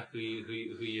Lyra? Who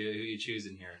you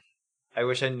choosing here? I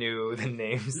wish I knew the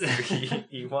names of the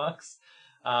Ewoks.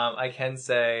 I can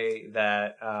say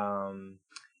that I'm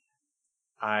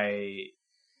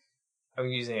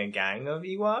using a gang of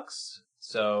Ewoks.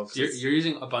 So You're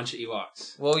using a bunch of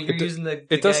Ewoks. well, you're using the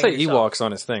It does gang say yourself. Ewoks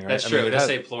on his thing, right? That's true. It does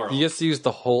say plural. You just use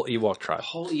the whole Ewok tribe. The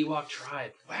whole Ewok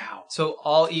tribe. Wow. So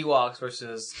all Ewoks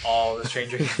versus all the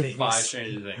Stranger Things. 5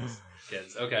 Stranger Things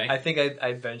kids. Okay. I think I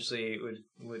eventually would.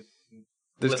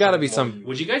 There's listen got to be more. some.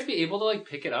 Would you guys be able to like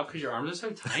pick it up because your arms are so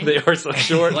tiny? They are so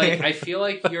short. Like I feel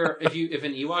like if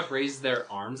an Ewok raises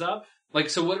their arms up, like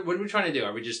so what are we trying to do?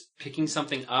 Are we just picking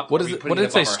something up? What Are is we it? putting What did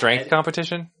it say? above our Strength head?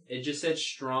 competition? It just said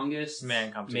strongest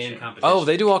Man competition. Oh,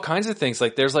 they do all kinds of things.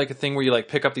 Like there's like a thing where you like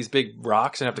pick up these big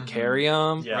rocks and have to carry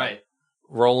them, Yeah. right.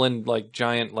 rolling like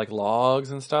giant like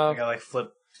logs and I stuff, gotta like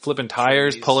flip. flipping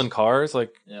tires, trees. pulling cars.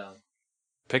 Like Yeah.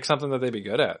 pick something that they'd be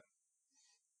good at.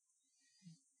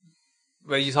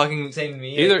 Were you saying to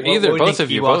me? Either- Like, what either, would both think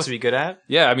of you, Ewoks both. would be good at?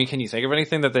 Yeah, I mean, can you think of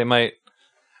anything that they might?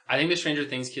 I think the Stranger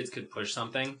Things kids could push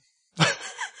something.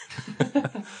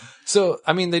 So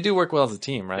I mean, they do work well as a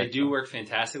team, right? They do work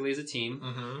fantastically as a team.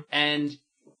 Mm-hmm.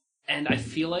 And I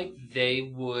feel like they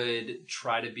would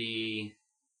try to be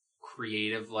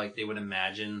creative, like they would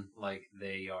imagine like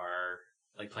they are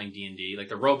like playing D&D, like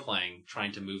they're role playing,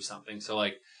 trying to move something. So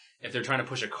like if they're trying to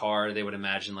push a car, they would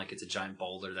imagine like it's a giant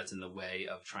boulder that's in the way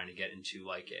of trying to get into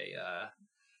like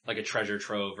a treasure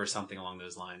trove or something along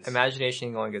those lines.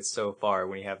 Imagination only gets so far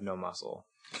when you have no muscle.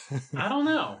 I don't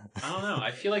know.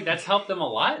 I feel like that's helped them a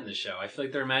lot in the show. I feel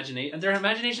like their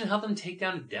imagination helped them take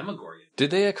down a Demogorgon.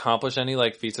 Did they accomplish any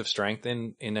like feats of strength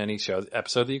in any show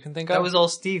episode that you can think of? That was all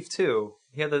Steve too.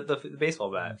 He had the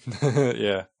baseball bat.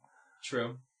 Yeah.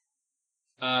 True.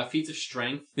 Feats of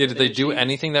strength. Yeah. Did they do achieved.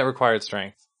 anything that required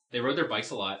strength? They rode their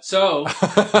bikes a lot. So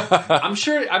I'm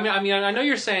sure. I mean, I know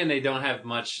you're saying they don't have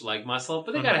much leg muscle,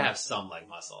 but they got to have some leg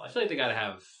muscle. I feel like they got to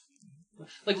have.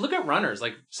 Like, look at runners.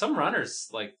 Like some runners,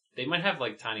 like they might have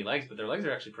like tiny legs, but their legs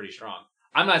are actually pretty strong.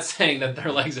 I'm not saying that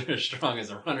their legs are as strong as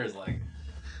a runner's leg,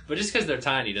 but just because they're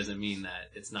tiny doesn't mean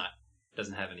that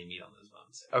doesn't have any meat on those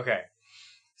bones. Okay.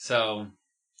 So,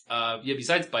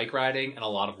 besides bike riding and a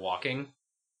lot of walking,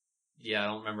 I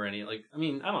don't remember any,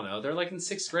 I don't know. They're like in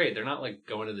 6th grade. They're not like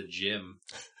going to the gym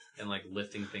and like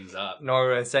lifting things up.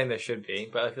 Nor am saying there should be,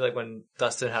 but I feel like when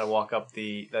Dustin had to walk up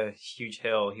the huge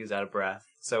hill, he was out of breath.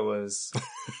 So was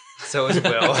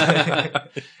Will.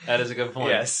 That is a good point.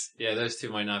 Yes. Yeah, those two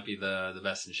might not be the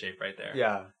best in shape right there.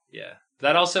 Yeah. Yeah.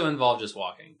 That also involved just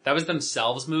walking. That was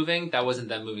themselves moving. That wasn't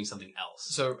them moving something else.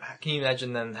 So can you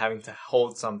imagine them having to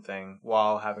hold something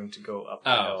while having to go up the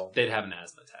hill? They'd have an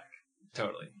asthma attack.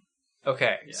 Totally.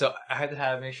 Okay, Yeah. so I had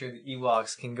to make sure the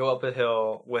Ewoks can go up a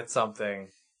hill with something.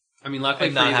 I mean, luckily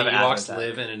And for not you, have the an asthma Ewoks attack.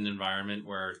 live in an environment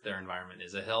where their environment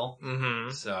is a hill. Mm-hmm.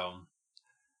 So,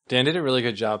 Dan did a really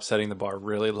good job setting the bar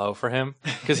really low for him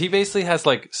because he basically has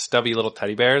like stubby little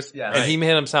teddy bears, Yeah. and he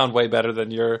made him sound way better than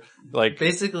your like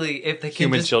Basically, if they can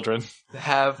human just children.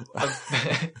 have a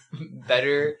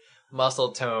better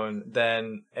muscle tone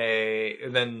than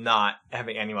not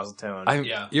having any muscle tone.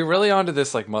 Yeah. You're really onto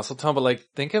this like muscle tone, but like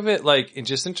think of it like in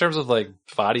terms of like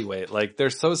body weight. Like they're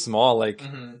so small, like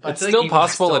Mm-hmm. I it's feel still like Ewoks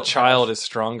possible still a child is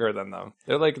stronger than them.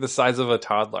 They're like the size of a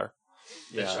toddler.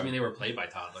 Yeah. I mean, they were played by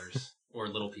toddlers or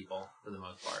little people for the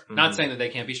most part. Mm-hmm. Not saying that they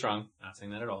can't be strong. Not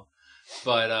saying that at all.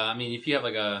 But, I mean, if you have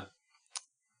like a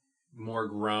more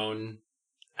grown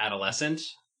adolescent,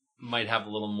 might have a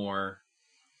little more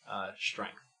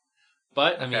strength.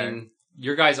 But, I mean,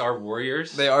 your guys are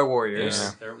warriors. They are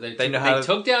warriors. Yeah. They know how to-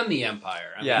 took down the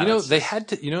Empire. I Yeah. mean, You know, that's they just- had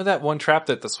to. You know that one trap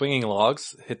that the swinging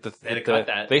logs hit the. They had to hit cut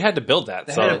the- that. They had to build that.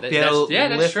 They So had to build-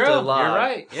 that's lift true. the You're log.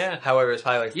 right. Yeah. However, it's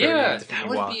probably like 30 Yeah, different that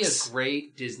would be a Ewoks.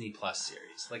 great Disney Plus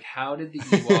series. Like, how did the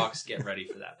Ewoks get ready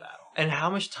for that battle? And how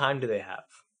much time do they have?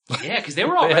 Yeah, because they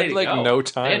were all They ready had, to like, go. no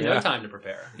time, They had yeah. no time to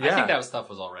prepare. I Yeah. think that stuff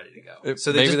was all ready to go. it-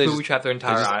 So they maybe just booby trap their they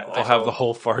entire just eye. all have the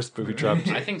whole farce booby trap,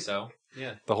 I think so.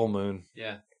 Yeah, the whole moon.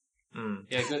 yeah, Mm.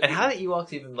 yeah. Good. And how did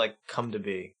Ewoks even like come to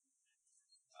be?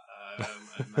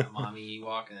 A mommy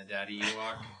Ewok and a daddy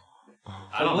Ewok.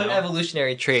 I don't What know.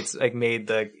 evolutionary traits like made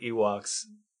the Ewoks?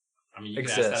 I mean, you can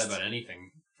ask exist? that about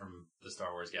anything from the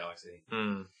Star Wars galaxy.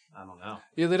 Mm. I don't know.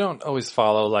 Yeah, they don't always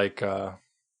follow like Like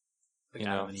you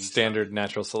Adam know and Eve standard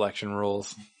natural selection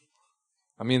rules.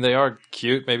 I mean, they are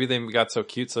cute. Maybe they got so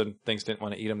cute so things didn't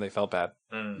want to eat them. They felt bad.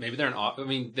 Mm. Maybe they're I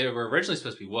mean, they were originally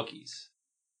supposed to be Wookiees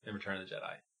in Return of the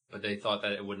Jedi, but they thought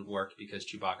that it wouldn't work because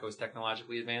Chewbacca was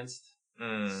technologically advanced.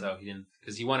 Mm. So he didn't,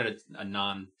 because he wanted a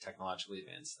non-technologically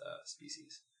advanced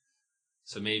species.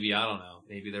 So maybe, I don't know,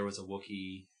 maybe there was a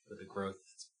Wookiee with a growth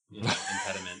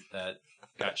impediment that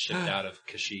got shipped out of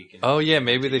Kashyyyk. Oh yeah,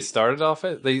 maybe they started off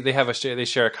it. They have they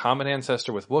share a common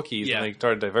ancestor with Wookiees, Yeah. and they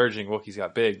started diverging. Wookiees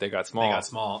got big, they got small. They got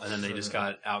small, and then they just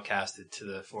got outcasted to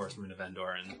the forest moon of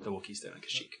Endor, and the Wookiees stayed on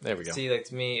Kashyyyk. There we go. See, like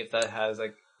to me, if that has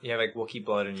like you have like Wookiee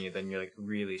blood in you, then you're like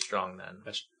really strong. Then.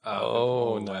 That's,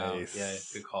 Oh, wow. nice. Yeah,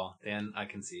 good call. Dan, I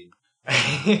concede.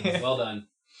 well, Well done.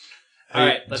 Hey, All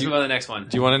right, let's do you- move on to the next one.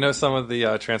 Do you want to know some of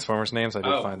the Transformers names? I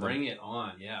did find them. bring it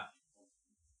on, yeah.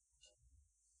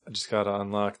 I just gotta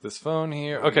unlock this phone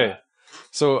here. What we Okay,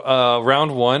 so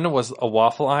round one was a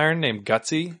waffle iron named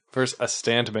Gutsy versus a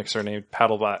stand mixer named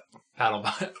Paddlebot.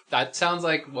 Paddlebot. That sounds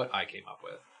like what I came up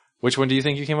with. Which one do you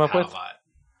think you came up with? Paddlebot.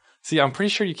 See, I'm pretty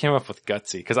sure you came up with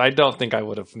Gutsy because I don't think I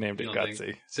would have named it You don't Gutsy.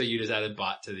 think- So you just added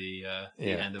bot to the Yeah,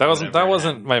 end of that wasn't whatever it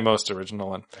wasn't had. my most original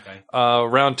one. Okay.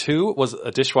 Round two was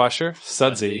a dishwasher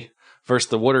Sudsy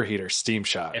versus the water heater Steam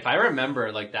Shot. If I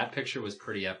remember, like that picture was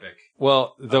pretty epic.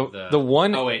 Well, Of the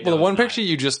one Oh, wait, well no, the one it's not. picture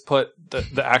you just put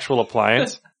the actual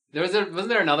appliance. Wasn't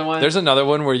there another one? There's another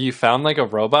one where you found like a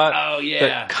robot Oh yeah.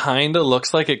 that kind of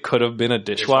looks like it could have been a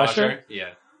dishwasher. Yeah.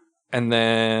 And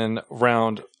then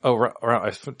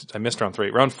I missed round three.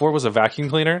 Round four was a vacuum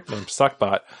cleaner named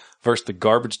Suckbot versus the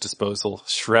garbage disposal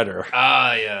shredder.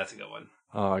 Ah, yeah, that's a good one.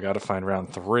 Oh, I got to find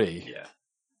round three.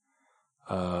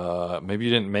 Yeah. Maybe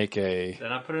you didn't make a. Did I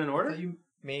not put it in order? you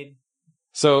made.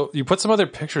 So you put some other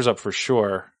pictures up for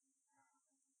sure,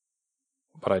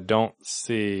 but I don't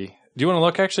see. Do you want to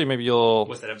look? Actually, maybe you'll.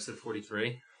 What's that, episode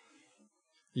 43?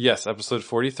 Yes, episode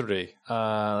 43.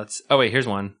 Oh wait, here's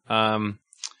one.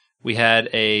 We had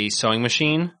a sewing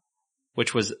machine,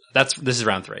 which was this is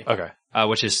round 3. Okay.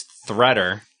 Which is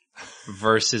Threader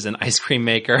versus an ice cream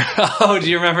maker. Oh, do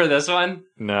you remember this one?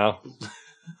 No.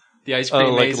 The ice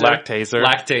cream like mazer? Lactaser.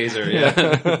 Lactaser,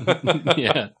 yeah.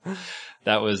 Yeah.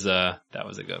 That was a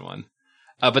good one.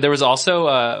 But there was also,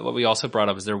 what we also brought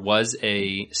up is there was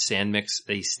a stand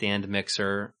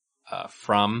mixer,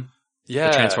 from Yeah,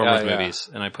 the Transformers yeah. movies,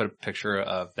 and I put a picture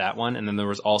of that one. And then there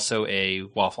was also a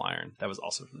waffle iron that was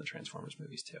also from the Transformers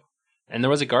movies too. And there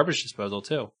was a garbage disposal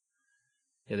too.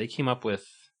 Yeah, they came up with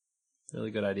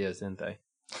really good ideas, didn't they?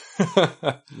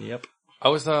 Yep. I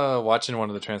was watching one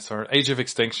of the Transformers, Age of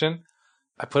Extinction.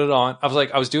 I put it on.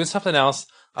 I was doing something else.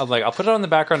 I was like, I'll put it on in the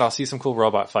background. I'll see some cool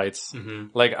robot fights. Mm-hmm.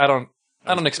 Like, I don't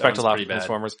expect a one's lot pretty from bad.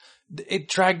 Transformers. It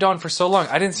dragged on for so long.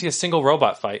 I didn't see a single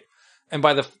robot fight. And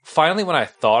finally when I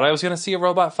thought I was going to see a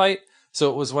robot fight, so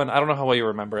it was when, I don't know how well you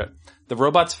remember it. The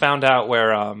robots found out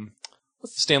where,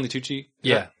 what's Stanley Tucci?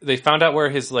 Yeah. They found out where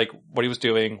his, like, what he was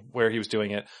doing, where he was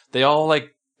doing it. They all,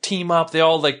 like, team up. They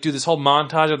all, like, do this whole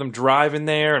montage of them driving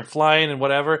there and flying and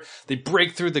whatever. They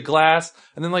break through the glass.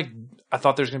 And then, like, I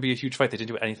thought there was going to be a huge fight. They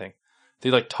didn't do anything.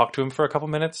 They, like, talked to him for a couple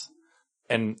minutes.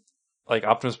 And, like,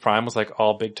 Optimus Prime was, like,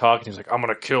 all big talk. And he was like, I'm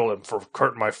going to kill him for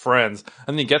hurting my friends.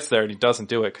 And then he gets there and he doesn't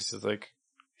do it because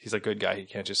he's a good guy. He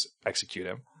can't just execute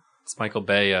him. It's Michael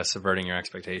Bay subverting your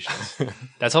expectations.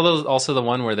 That's also the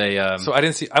one where they. So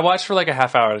I watched for like a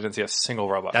half hour. I didn't see a single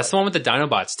robot. That's the one with the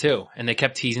Dinobots too, and they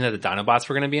kept teasing that the Dinobots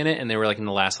were going to be in it, and they were like in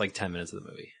the last like 10 minutes of the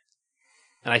movie.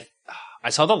 And I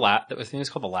saw I think it was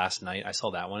called The Last Night. I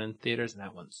saw that one in theaters, and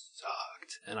that one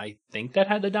sucked. And I think that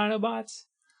had the Dinobots.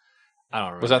 I don't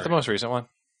remember. Was that the most recent one?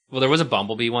 Well, there was a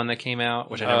Bumblebee one that came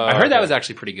out, which I Oh, heard that okay. was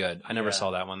actually pretty good. I never Yeah.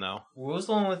 saw that one though. What was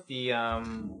the one with the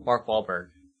Mark Wahlberg?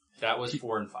 That was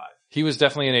 4 and 5. He was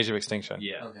definitely in Age of Extinction.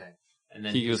 Yeah. Okay. And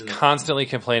then He was in the- constantly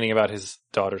complaining about his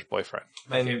daughter's boyfriend.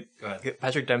 And Go ahead.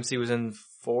 Patrick Dempsey was in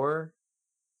 4?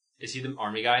 Is he the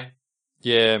army guy?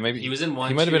 Yeah, maybe He was in 1.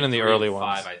 He might have 2, been in the 3, early and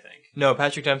ones. 5, I think. No,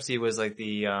 Patrick Dempsey was like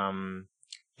the,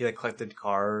 he like collected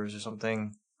cars or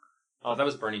something. Oh, that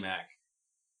was Bernie Mac.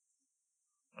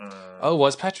 Oh,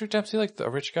 was Patrick Dempsey like the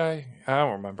rich guy? I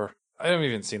don't remember. I haven't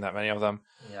even seen that many of them.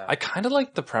 Yeah. I kind of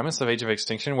like the premise of Age of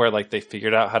Extinction where like they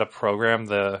figured out how to program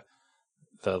the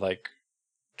like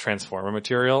Transformer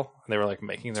material. They were like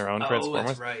making their own Transformers.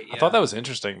 that's right. I thought that was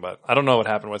interesting, but I don't know what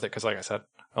happened with it because like I said,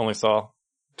 I only saw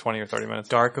 20 or 30 minutes.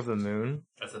 Dark of the Moon.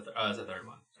 That's the third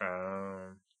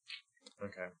one.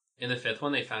 Okay. In the 5th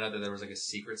one, they found out that there was like a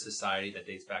secret society that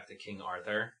dates back to King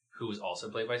Arthur, who was also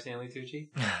played by Stanley Tucci.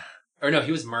 Or no,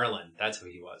 he was Merlin. That's who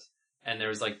he was. And there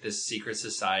was like this secret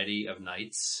society of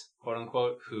knights, quote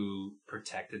unquote, who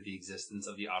protected the existence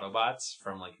of the Autobots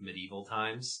from like medieval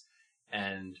times.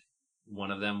 And one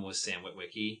of them was Sam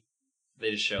Witwicky. They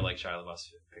just show like Shia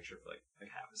LaBeouf's picture for like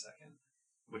half a second,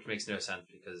 which makes no sense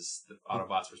because the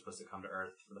Autobots were supposed to come to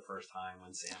Earth for the first time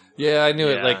when Sam. Yeah, I knew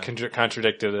it Yeah. like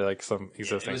contradicted like some Yeah,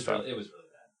 existing stuff. it was really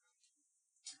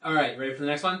bad. All right, ready for the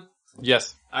next one?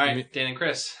 Yes. All right, Dan and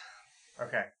Chris.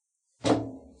 Okay.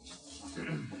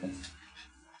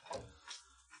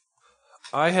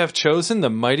 I have chosen the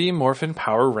Mighty Morphin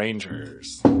Power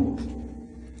Rangers.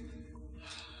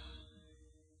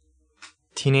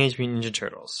 Teenage Mutant Ninja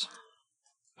Turtles.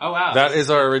 Oh wow, That is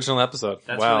our original episode.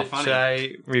 That's wow. really funny. Should I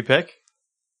repick?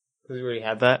 Because we already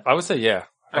had that. I would say yeah.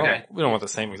 Okay. We don't want the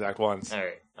same exact ones.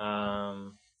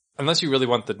 Alright. Unless you really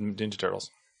want the Ninja Turtles.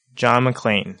 John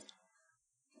McClane.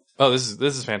 Oh, this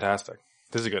is fantastic.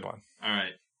 This is a good one. All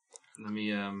right, let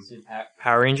me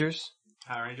Power Rangers.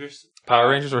 Power Rangers. Power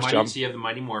Rangers or Mighty, Jump? So you have the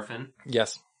Mighty Morphin.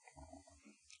 Yes.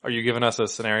 Are you giving us a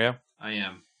scenario? I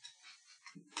am.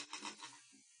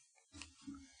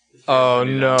 Oh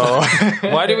no.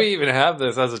 Why do we even have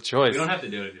this as a choice? We don't have to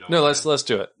do it if you don't. No, want let's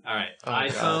do it. to. All right, Oh,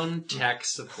 iPhone tech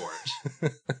support.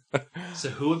 So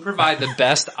who would provide the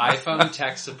best iPhone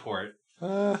tech support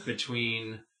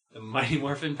between the Mighty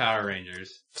Morphin Power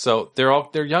Rangers? So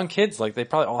they're young kids. Like they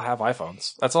probably all have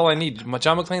iPhones. That's all I need.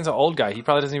 John McClane's an old guy. He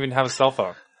probably doesn't even have a cell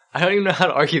phone. I don't even know how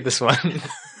to argue this one.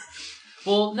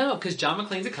 Well, no, because John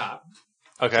McClane's a cop.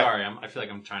 Okay. Sorry, I feel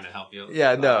like I'm trying to help you.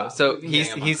 Yeah, no. So we can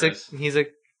gang up on Chris. he's a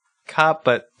cop,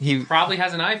 but he Probably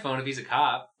has an iPhone if he's a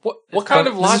cop. What It's kind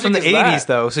of this logic is from the is 80s that?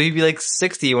 though, so he'd be like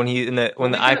 60 when when the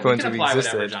We iPhones can would apply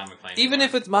whatever existed. John McClane Even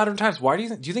wants. if it's modern times, why do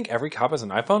you think every cop has an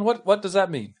iPhone? What does that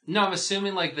mean? No, I'm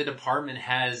assuming like the department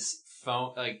has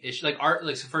phone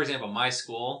so for example, my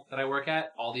school that I work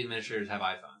at, all the administrators have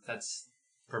iPhones. That's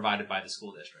provided by the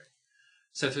school district.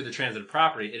 So through the transitive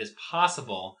property, it is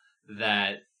possible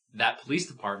that police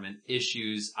department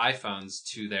issues iPhones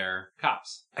to their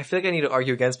cops. I feel like I need to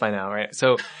argue against by now, right?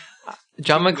 So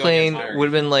John You can go against my McClane would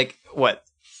have been like what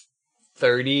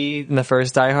 30 in the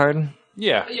first Die Hard.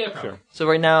 Yeah. Yeah, probably. So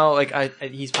right now, like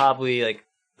he's probably like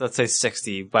let's say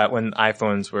 60, but when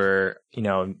iPhones were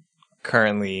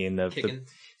currently in the Kicking.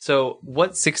 so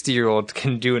what 60-year-old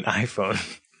can do an iPhone?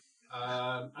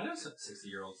 I know some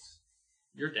 60-year-olds.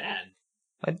 Your dad.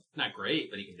 I- Not great,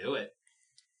 but he can do it.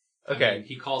 I Okay. mean,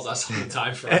 he calls us all the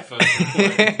time for our phone.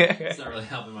 It's not really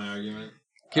helping my argument.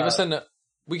 Give us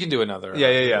we can do another.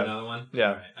 Yeah. Another one? Yeah.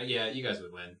 All right. Yeah, you guys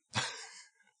would win.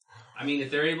 I mean,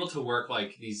 if they're able to work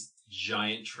like these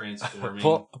giant transforming...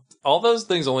 Well, all those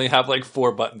things only have like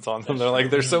 4 buttons on them.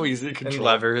 They're so easy to And control.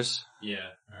 levers. Yeah.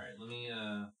 All right. Let me.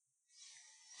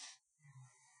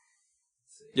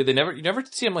 Yeah, you never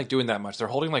see them like doing that much. They're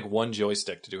holding like one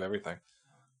joystick to do everything.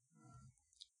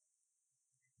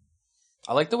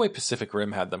 I like the way Pacific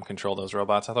Rim had them control those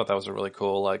robots. I thought that was a really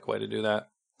cool like way to do that.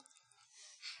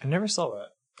 I never saw that.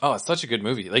 Oh, it's such a good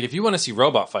movie. Like if you want to see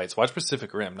robot fights, watch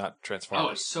Pacific Rim, not Transformers.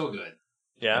 Oh, it's so good.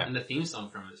 Yeah. And the theme song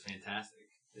from it is fantastic.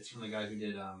 It's from the guy who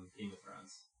did Game of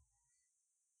Thrones.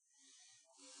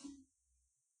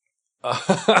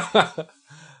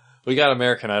 We got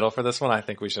American Idol for this one. I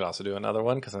think we should also do another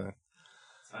one because It's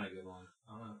not a good one.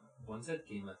 I don't know. One said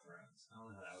Game of Thrones. I don't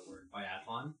know how that would work.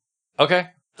 Biathlon? okay,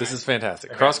 this is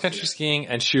fantastic. Okay, Cross country yeah. skiing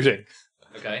and shooting.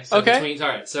 Okay. So Okay.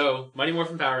 Alright, so Mighty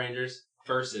Morphin Power Rangers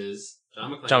versus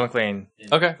John McClane. John McClane.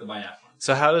 in Okay. The Biathlon.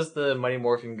 So how does the Mighty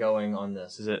Morphin going on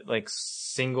this? Is it like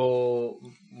single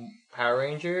Power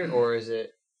Ranger or is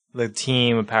it the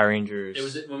team of Power Rangers? It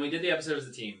was when we did the episode. It was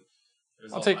the team. It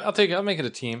was I'll all take five. it. I'll make it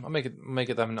a team. I'll make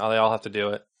it them. They all have to do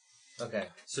it. Okay.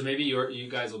 So maybe you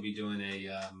guys will be doing a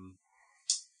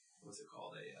what's it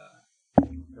called?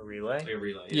 A relay? A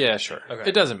relay. Yeah, sure.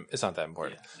 Okay. It's not that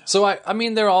important. Yeah, no. So I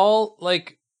mean, they're all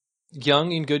like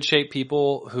young, in good shape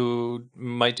people who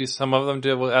might do, some of them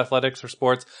do with athletics or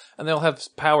sports, and they'll have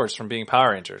powers from being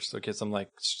Power Rangers. So it gives them like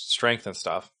strength and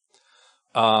stuff.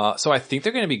 So I think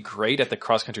they're going to be great at the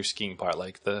cross country skiing part,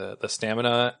 like the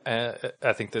stamina.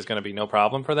 I think there's going to be no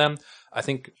problem for them. I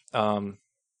think,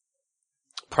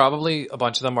 probably a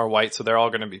bunch of them are white, so they're all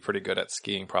going to be pretty good at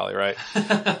skiing, probably, right?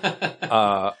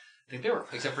 I think they were,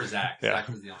 except for Zach. Yeah. Zach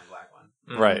was the only black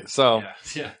one. Right. So,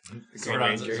 Yeah. Green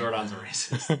Ranger. Zordon's a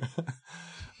racist.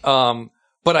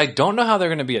 but I don't know how they're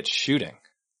going to be at shooting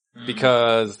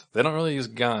because they don't really use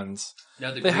guns.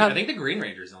 No, had- I think the Green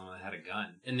Ranger's the only one that had a gun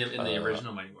in the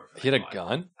original Mighty Morphin. He had a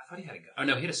gun. I thought he had a gun. Oh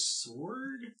no, he had a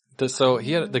sword. So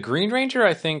he had the Green Ranger.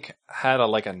 I think had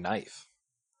a knife,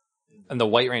 and the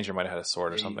White Ranger might have had a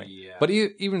sword or something. Yeah. But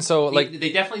even so, like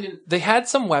they definitely didn't. they had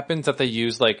some weapons that they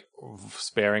used like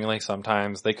sparingly.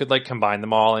 Sometimes they could like combine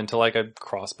them all into like a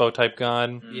crossbow type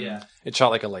gun. Yeah. It shot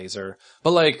like a laser,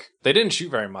 but like they didn't shoot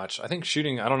very much. I think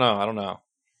shooting. I don't know.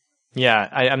 Yeah,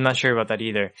 I'm not sure about that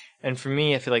either. And for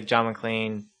me, I feel like John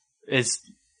McClane is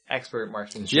expert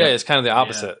marksmanship. Yeah, it's kind of the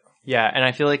opposite. Yeah, and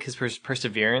I feel like his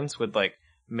perseverance would like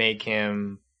make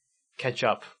him catch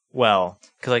up well.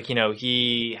 Cause like,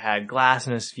 he had glass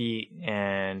in his feet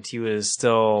and he was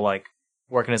still like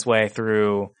working his way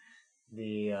through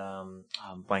the, I'm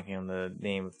blanking on the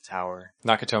name of the tower.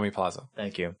 Nakatomi Plaza.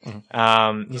 Thank you. It's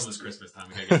He's, almost Christmas time.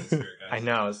 We gotta get the spirit guys. I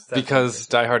know. Because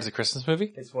Die Hard is a Christmas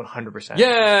movie? it's 100%.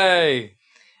 Yay!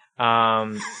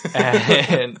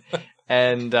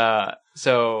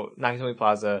 So Nakatomi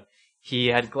Plaza, he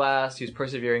had glass, he was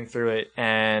persevering through it,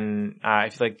 and I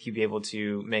feel like he'd be able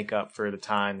to make up for the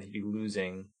time that he'd be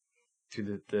losing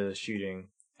through the shooting,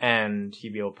 and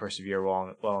he'd be able to persevere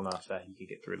well enough that he could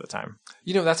get through the time.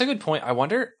 That's a good point. I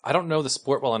don't know the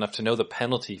sport well enough to know the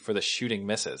penalty for the shooting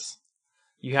misses.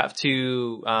 You have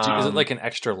to... Is it like an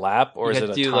extra lap, or you is have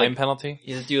it to a do, time like- penalty?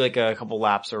 You have to do like a couple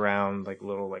laps around like a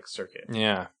little like circuit.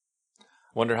 Yeah.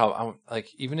 Wonder how, like,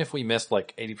 even if we missed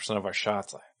like 80% of our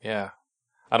shots, I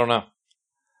don't know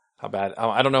how bad.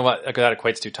 I don't know what that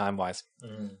equates to time-wise.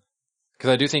 Because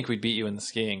I do think we'd beat you in the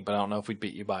skiing, but I don't know if we'd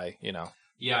beat you by, Yeah,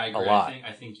 I agree. A lot.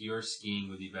 I think your skiing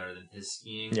would be better than his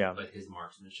skiing. Yeah. But his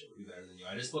marksmanship would be better than you.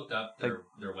 I just looked up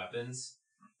their weapons,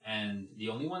 and the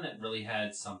only one that really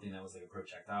had something that was like a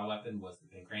projectile weapon was the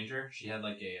Pink Ranger. She had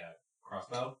like a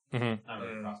crossbow. Mhm. Not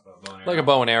really a crossbow, bow and like a arrow.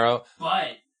 bow and arrow.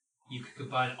 But you could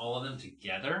combine all of them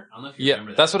together. I don't know if you Yeah,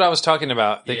 remember that. that's what I was talking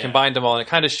about. They Yeah. combined them all, and it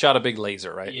kind of shot a big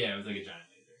laser, right? Yeah, it was like a giant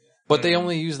laser. Yeah. But they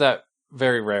only use that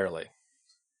very rarely.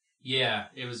 Yeah,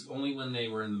 it was only when they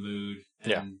were in the mood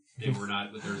and Yeah. they were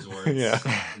not with their Zords. Yeah.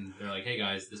 And they're like, hey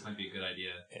guys, this might be a good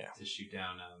idea Yeah. to shoot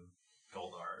down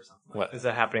Goldar or something. What? Is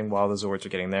that happening while the Zords are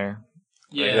getting there?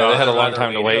 Yeah, they had a long rather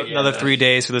time to wait. Another 3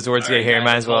 days for the Zords to get here,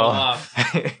 might as well.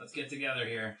 Let's get together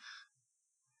here.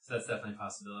 So that's definitely a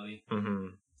possibility. hmm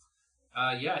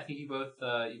Yeah, I think you both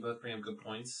bring up good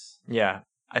points. Yeah,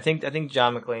 I think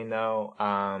John McClane though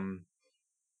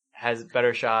has a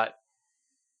better shot.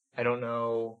 I don't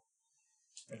know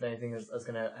if anything that's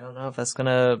gonna. I don't know if that's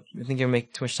gonna. I think you're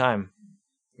making too much time.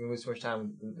 You're gonna lose too much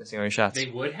time missing all your shots. They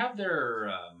would have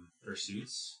their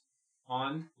suits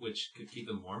on, which could keep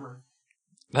them warmer.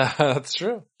 That's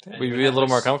true. And We'd you be a have, little like,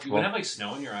 more You comfortable. wouldn't have like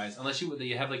snow in your eyes, unless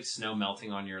you have like snow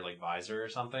melting on your like visor or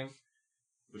something,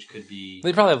 which could be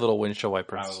They probably have little windshield wipers.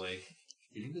 probably.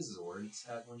 Do you think this is words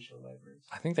have windshield wipers?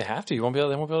 I think they have to. They won't be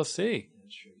able to see. Yeah,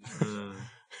 that's true.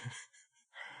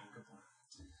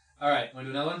 All right, want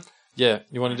to do another one? Yeah,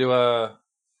 you want to do a...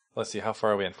 Let's see, how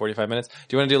far are we in? 45 minutes?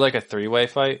 Do you want to do like a 3-way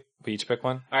fight? We each pick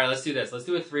one? All right, let's do this. Let's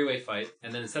do a 3-way fight,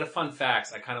 and then instead of fun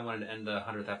facts, I kind of wanted to end the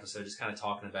 100th episode just kind of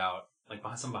talking about like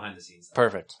some behind the scenes stuff.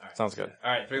 Perfect. All right, Sounds good.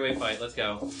 All right, 3-way fight. Let's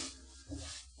go.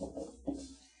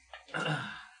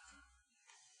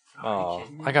 Oh,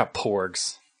 I got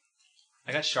porgs.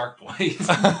 I got Shark Boy.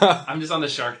 I'm just on the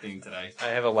shark thing today. I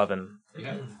have 11.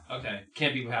 Okay.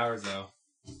 Can't be Powers though.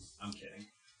 I'm kidding.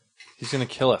 He's going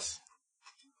to kill us.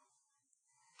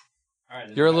 All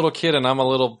right. You're a little kid and I'm a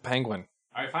little penguin.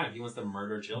 All right, fine. If he wants to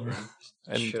murder children,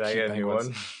 And Should I cute get a new penguins.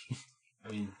 one? I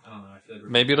mean, I don't know. I feel like we're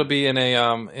Maybe it'll be in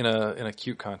a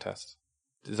cute contest.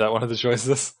 Is that one of the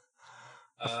choices?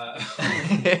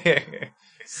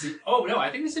 Oh no, I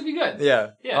think this would be good.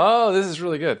 Yeah. Yeah. Oh, this is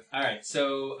really good. All right.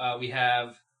 So we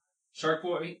have Shark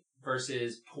Boy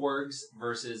versus Porgs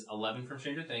versus 11 from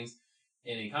Stranger Things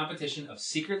in a competition of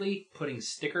secretly putting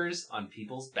stickers on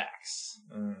people's backs.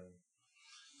 Who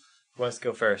wants to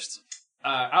go first?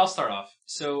 I'll start off.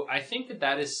 So I think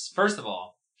that is, first of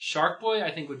all, Shark Boy,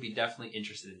 I think, would be definitely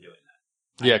interested in doing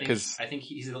that. Yeah, I think- 'cause I think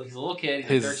he's a little kid.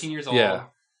 He's his- 13 years old. yeah.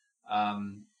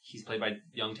 He's played by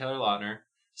young Taylor Lautner.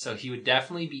 So he would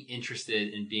definitely be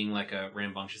interested in being like a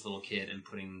rambunctious little kid and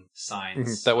putting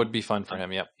signs. That would be fun for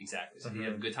him, yep. Exactly. So he'd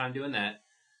have a good time doing that.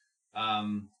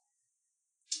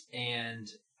 And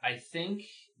I think,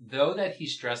 though, that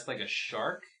he's dressed like a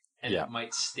shark, and Yeah. it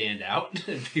might stand out,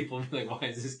 and people will be like, why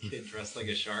is this kid dressed like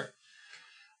a shark?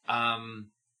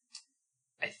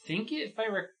 I think if I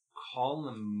recall in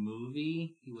the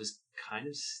movie, he was kind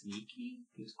of sneaky.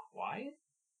 He was quiet.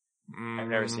 I've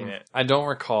never seen it. I don't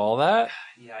recall that.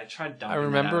 Yeah, I tried dumping I that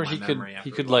remember out of he my could memory after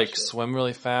he we could like watched it. swim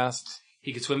really fast.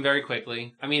 He could swim very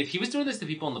quickly. I mean, if he was doing this to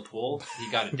people in the pool,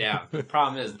 he got it down. The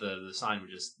problem is the sign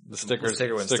would just The sticker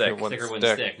sticker wouldn't sticker stick.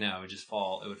 wouldn't stick. No, it would just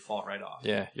fall. It would fall right off.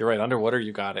 Yeah, you're right. Underwater,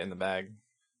 you got it in the bag.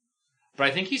 But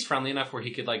I think he's friendly enough where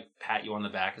he could like pat you on the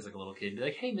back as like a little kid, and be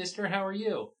like, "Hey, Mister, how are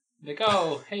you?" Like,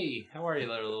 "Oh, hey, how are you?"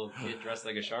 Like a little kid dressed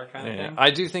like a shark kind of Yeah. thing. I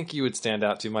do think you would stand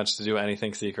out too much to do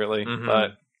anything secretly, Mhm.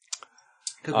 but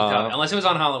Could be tough. Unless it was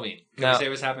on Halloween. Can No. we say it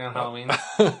was happening on Halloween?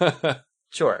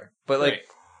 Sure. But, like, Great.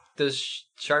 does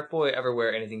Shark Boy ever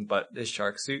wear anything but his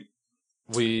shark suit?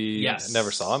 we Yes.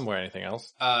 never saw him wear anything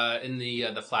else. In the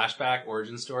flashback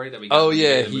origin story that we got. Oh in the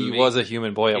yeah, movie, he was a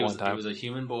human boy at he one time. He was a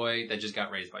human boy that just got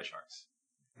raised by sharks.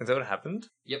 Is that what happened?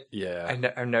 Yeah,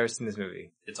 I've never seen this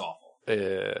movie. It's awful.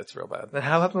 it's real bad. Then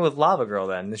how happened with Lava Girl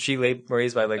then? Is she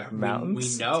raised by, like, We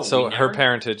mountains? know. So we her never-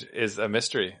 parentage is a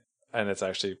mystery, and it's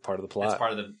actually part of the plot. It's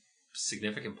part of the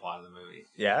significant plot of the movie.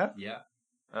 Yeah? Yeah.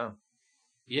 Oh.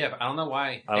 Yeah, but I don't know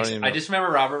why. I don't even know. I just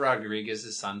remember Robert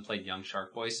Rodriguez's son played young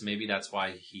Shark Boy, so maybe that's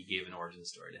why he gave an origin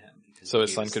story to him. Because So he his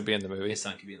gave son could be in the movie. His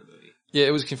son could be in the movie. Yeah,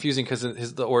 it was confusing because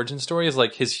the origin story is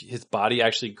like his body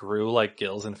actually grew like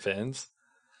gills and fins,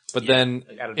 but Yeah, then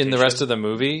like in the rest adaptation. of the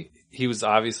movie, he was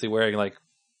obviously wearing like,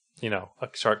 a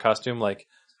shark costume. Like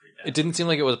It's pretty bad. it didn't seem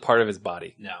like it was part of his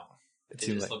body. No. It It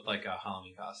seemed just like looked like a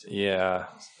Halloween costume. Yeah.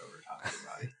 Over top of his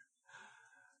body.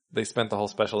 they spent the whole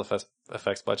special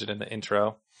effects budget in the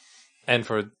intro, and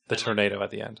for the tornado at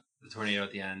the end. The tornado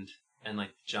at the end, and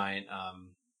like giant,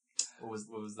 what was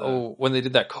the... Oh, when they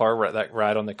did that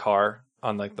ride on the car,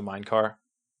 on like the mine car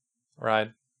ride.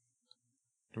 You know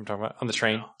what I'm talking about? On the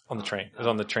train. No. On the train. It was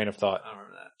No. on the train of thought I don't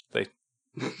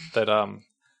remember that. that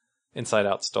Inside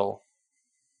Out stole.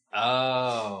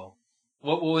 Oh.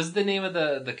 What was the name of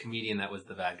the comedian that was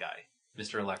the bad guy?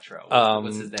 Mr. Electro.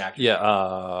 What's his actor?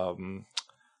 Yeah,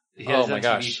 He has oh his my own TV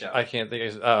gosh. show. I can't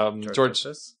think of George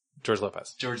Lopez?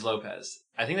 Lopez. George Lopez.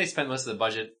 I think they spent most of the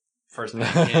budget first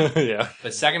paying him. Yeah.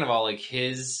 But second of all, like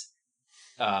his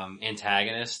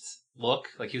antagonist look,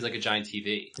 like he was like a giant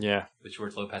TV Yeah. with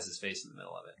George Lopez's face in the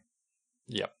middle of it.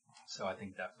 Yep. So I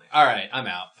think definitely. All right, I'm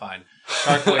out. Fine.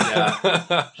 Shark Boy,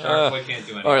 yeah. Shark Boy can't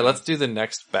do anything. All right, let's do the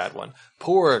next bad one.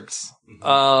 Porgs.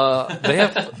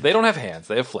 They don't have hands.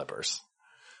 They have flippers.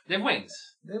 They have wings.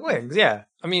 The wings, yeah.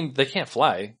 I mean, they can't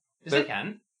fly. Yes, they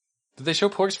can. Did they show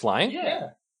porgs flying? Yeah.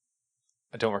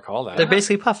 I don't recall that. They're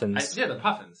basically puffins. Yeah, they're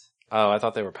puffins. Oh, I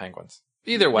thought they were penguins.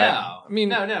 Either way. No. I mean,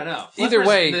 no. Either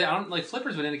way-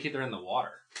 flippers would indicate they're in the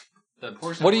water. The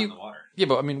porgs What are do in you- the water. Yeah,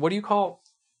 but I mean, what do you call...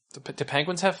 Do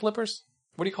penguins have flippers?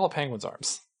 What do you call a penguin's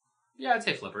arms? Yeah, I'd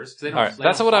say flippers. 'Cause they don't, All right, they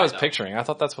that's don't what I fly, was though. picturing. I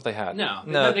thought that's what they had. No,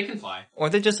 No. they can fly.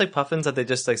 Weren't they just like puffins that they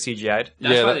just like CGI'd?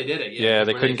 That's why that- they did it. Yeah,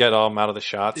 they where couldn't get them out of the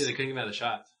shots. Dude, they couldn't get them out of the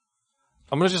shots.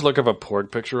 I'm gonna just look up a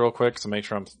Porg picture real quick to make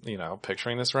sure I'm,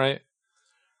 picturing this right.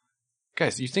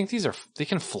 Guys, you think they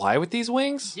can fly with these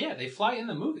wings? Yeah, they fly in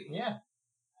the movie. Yeah.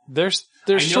 They're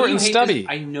I know short you and hate stubby.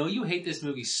 I know you hate this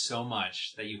movie so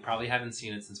much that you probably haven't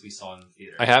seen it since we saw it in the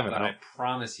theater. I haven't, But no. I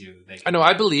promise you they can I know,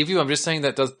 I believe you. I'm just saying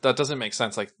that doesn't make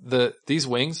sense. Like these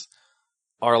wings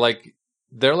are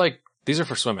these are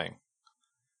for swimming.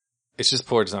 It's just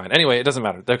poor design. Anyway, it doesn't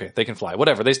matter. Okay, they can fly.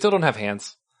 Whatever. They still don't have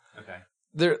hands. Okay.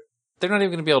 They're not even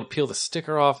going to be able to peel the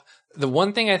sticker off. The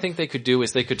one thing I think they could do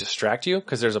is they could distract you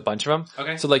because there's a bunch of them.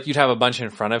 Okay. So like you'd have a bunch in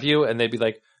front of you and they'd be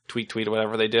like tweet or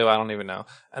whatever they do. I don't even know.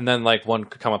 And then like one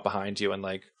could come up behind you and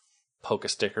like poke a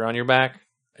sticker on your back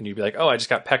and you'd be like, oh, I just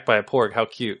got pecked by a porg. How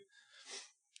cute.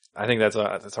 I think that's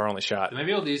our only shot. They might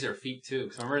be able to use their feet too,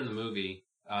 because I remember in the movie,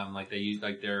 like they use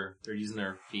they're using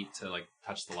their feet to like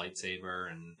touch the lightsaber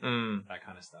and that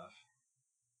kind of stuff.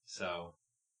 So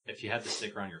if you had the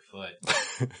sticker on your foot,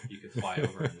 you could fly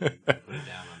over and put it down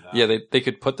on that. Yeah, they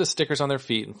could put the stickers on their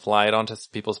feet and fly it onto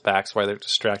people's backs while they're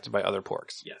distracted by other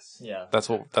porgs. Yes. Yeah. That's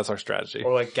our strategy.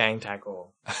 Or like gang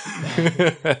tackle.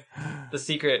 The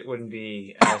secret wouldn't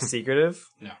be as secretive.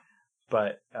 No.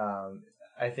 But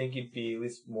I think you'd be at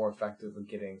least more effective with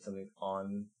getting something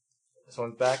on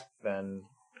someone's back than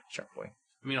Shark Boy.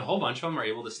 I mean, a whole bunch of them are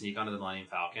able to sneak onto the Millennium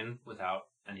Falcon without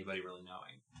anybody really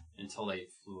knowing until they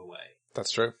flew away.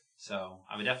 That's true. So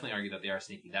I would definitely argue that they are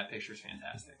sneaky. That picture's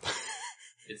fantastic.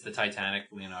 It's the Titanic,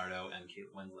 Leonardo, and Kate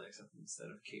Winslet, except instead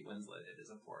of Kate Winslet, it is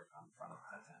a porg on the front of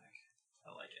the Titanic.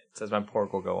 I like it. It says my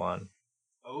pork will go on.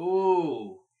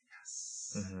 Oh,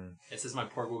 yes. Mm-hmm. It says my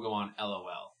porg will go on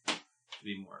LOL, to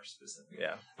be more specific.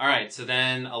 Yeah. All right, so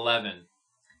then 11.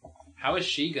 How is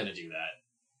she going to do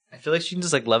that? I feel like she can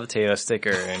just like levitate a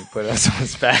sticker and put it on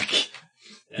someone's back.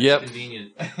 That's Yep.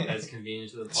 convenient. That's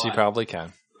convenient to the plot. She probably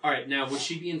can. All right, now would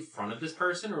she be in front of this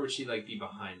person or would she like be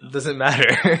behind them? Doesn't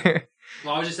matter.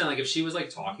 Well, I was just saying, like, if she was like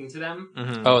talking to them,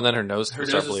 Mm-hmm. Oh, and then her nose her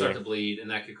would nose start would start bleeding. to bleed,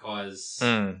 and that could cause,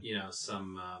 Mm.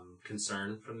 some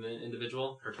concern from the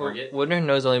individual, her target. Wouldn't her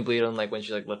nose only bleed on like when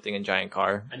she's like lifting a giant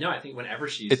car? I know. I think whenever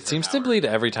she uses It seems her to power, bleed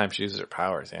every time she uses her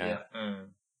powers. Yeah.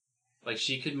 like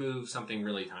she could move something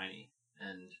really tiny,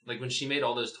 and like when she made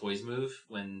all those toys move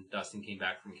when Dustin came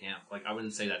back from camp, like I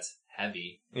wouldn't say that's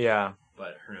heavy, Yeah.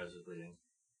 but her nose was bleeding.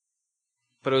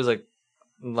 But it was like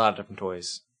a lot of different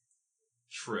toys.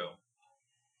 True.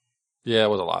 Yeah, it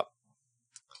was a lot.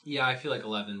 Yeah, I feel like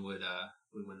 11 would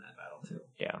win that battle too.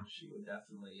 Yeah. She would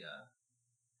definitely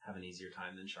have an easier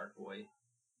time than Shark Boy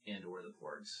and or the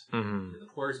Porgs. Mm-hmm. The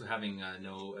Porgs were having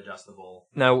no adjustable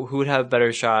Now, who would have a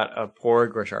better shot, a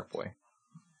Porg or Shark Boy?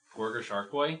 Porg or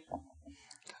Shark Boy.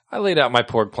 I laid out my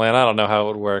porg plan. I don't know how it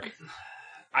would work.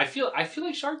 I feel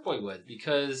like Shark Boy would,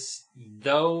 because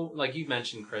though, like you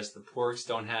mentioned, Chris, the Porgs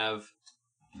don't have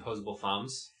opposable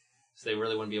thumbs, so they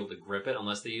really wouldn't be able to grip it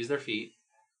unless they use their feet.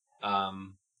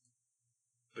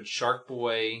 But Shark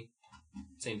Boy,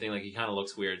 same thing. Like he kind of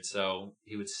looks weird, so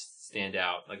he would stand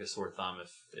out like a sore thumb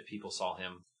if people saw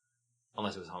him.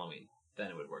 Unless it was Halloween, then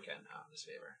it would work out in his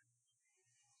favor.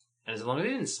 And as long as they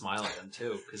didn't smile at him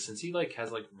too, because since he like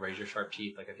has like razor sharp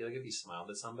teeth, like I feel like if he smiled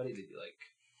at somebody, they'd be like,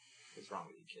 "What's wrong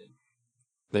with you, kid?"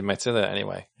 They might say that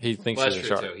anyway. He thinks Well, she's that's a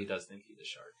true shark. too. He does think he's a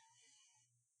shark.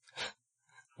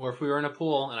 Or if we were in a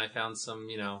pool and I found some,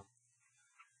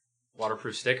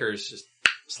 waterproof stickers, just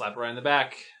slap it right in the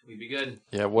back, we'd be good.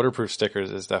 Yeah, waterproof stickers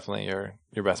is definitely your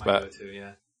best My bet. go-to,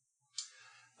 yeah.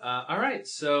 All right,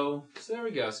 so there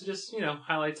we go. So just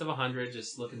highlights of 100.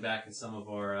 Just looking back at some of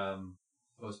our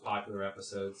most popular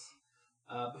episodes.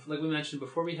 Like we mentioned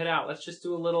before we head out, let's just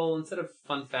do a little, instead of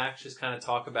fun facts, just kind of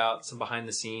talk about some behind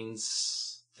the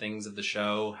scenes things of the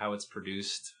show, how it's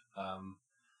produced,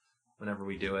 whenever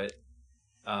we do it.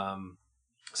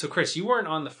 So Chris, you weren't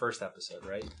on the first episode,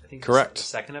 right? I think Correct. The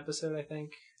second episode, I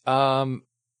think.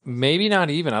 Maybe not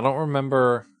even. I don't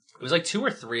remember. It was like 2 or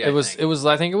 3. I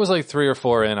think it was like 3 or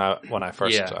 4 in when I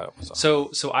first was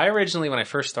on. So I originally, when I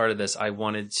first started this, my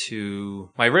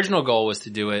original goal was to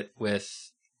do it with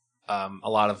a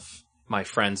lot of my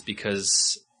friends,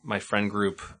 because my friend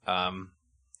group,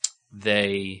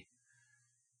 they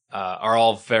are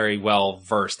all very well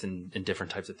versed in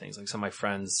different types of things. Like some of my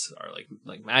friends are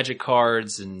like Magic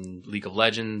cards and League of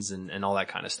Legends and all that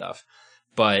kind of stuff.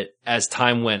 But as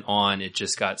time went on, it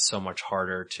just got so much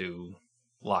harder to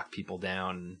lock people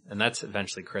down. And that's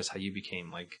eventually, Chris, how you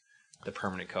became like the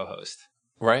permanent co-host.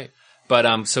 Right.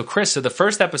 But so Chris, so the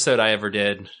first episode I ever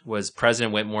did was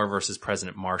President Whitmore versus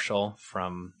President Marshall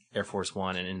from Air Force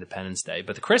One and Independence Day.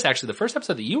 But Chris, actually, the first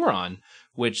episode that you were on,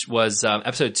 which was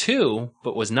episode 2,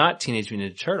 but was not Teenage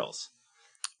Mutant Ninja Turtles.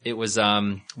 It was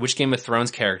which Game of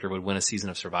Thrones character would win a season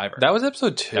of Survivor? That was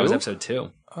episode 2? That was episode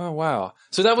 2. Oh, wow.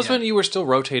 So that was Yeah. when you were still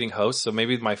rotating hosts, so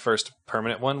maybe my first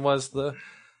permanent one was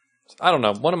I don't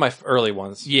know, one of my early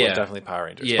ones was definitely Power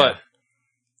Rangers. Yeah. But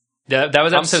That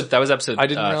was episode. I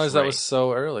didn't realize 3. that was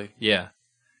so early. Yeah.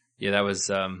 Yeah, that was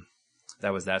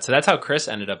that. So that's how Chris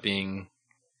ended up being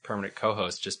permanent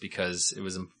co-host, just because it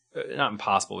was not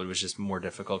impossible, but it was just more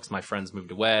difficult because my friends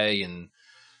moved away, and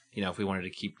if we wanted to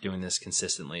keep doing this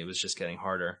consistently, it was just getting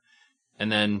harder. And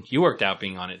then you worked out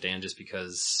being on it, Dan, just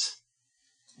because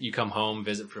you come home,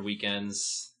 visit for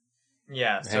weekends.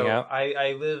 Yeah, so Hang out.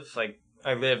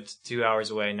 I lived 2 hours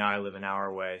away. Now I live an hour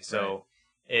away, so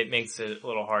it makes it a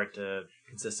little hard to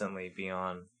consistently be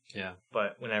on. Yeah.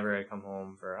 But whenever I come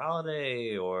home for a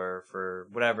holiday or for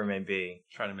whatever it may be,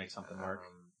 Try to make something work.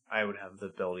 I would have the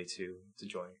ability to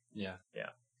join. Yeah.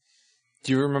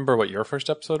 Do you remember what your first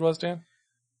episode was, Dan?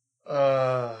 Do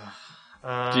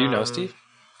you know, Steve?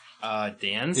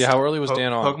 Dan's? Yeah, how early was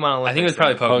Dan on? Pokemon Olympics. I think it was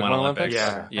probably Pokemon, Pokemon Olympics.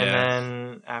 Olympics? Yeah. Yeah.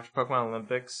 And then after Pokemon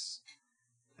Olympics,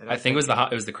 I think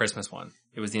it was the Christmas one.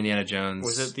 It was the Indiana Jones.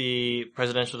 was it the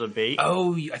presidential debate?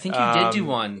 Oh, I think you did do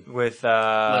one. With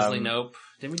Leslie Knope.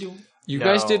 Didn't we do? You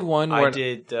guys did one where... I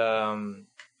did Dale?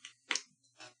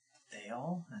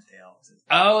 Not Dale. Was it?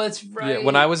 Oh, that's right. Yeah,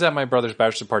 when I was at my brother's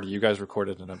bachelor party, you guys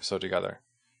recorded an episode together.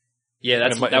 Yeah, that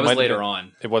was might later be-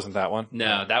 on. It wasn't that one?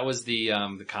 No, that was the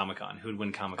Comic-Con. Who'd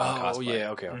win Comic-Con cosplay? Oh, yeah,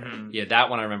 okay. Mhm. Yeah, that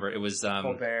one I remember. It was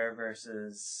Colbert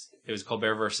versus... it was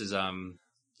Colbert versus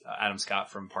Adam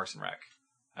Scott from Parks and Rec.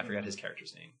 I forgot his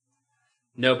character's name.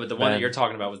 No, but the one that Ben- you're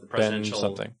talking about was the Ben presidential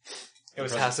something. It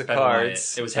was House of Ben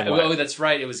Cards. Wyatt. It was Ben Wyatt. oh, that's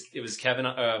right. It was Kevin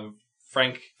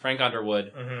Frank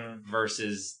Underwood Mm-hmm.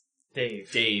 versus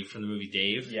Dave from the movie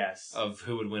Dave. Yes. Of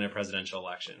who would win a presidential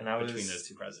election And I was- between those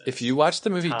two presidents. If you watch the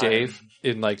movie Time. Dave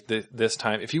in like this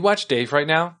time, if you watch Dave right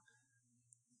now,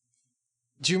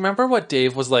 do you remember what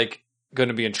Dave was like going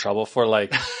to be in trouble for,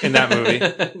 like in that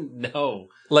movie? No.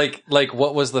 like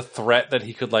what was the threat that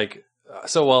he could like?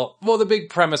 Well, the big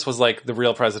premise was like the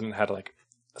real president had like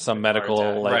some medical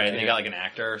heart attack. like right, and they got like an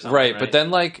actor or something. right, but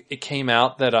then like it came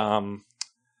out that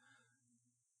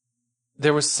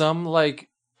there was some like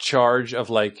charge of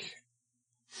like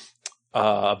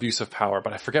abuse of power,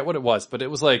 but I forget what it was. But it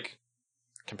was like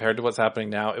compared to what's happening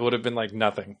now, it would have been like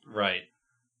nothing. right.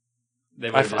 They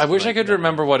I would've just wish been, I could nothing.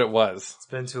 remember what it was. It's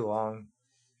been too long.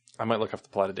 I might look up the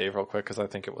plot of Dave real quick because I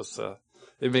think it was.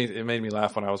 It made me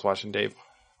laugh when I was watching Dave.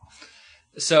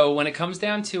 So when it comes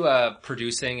down to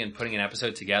producing and putting an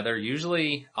episode together,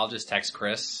 usually I'll just text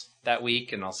Chris that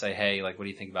week and I'll say, hey, like, what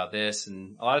do you think about this?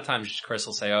 And a lot of times Chris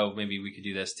will say, oh, maybe we could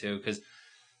do this too. Cause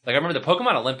like I remember the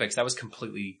Pokemon Olympics, that was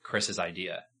completely Chris's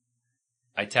idea.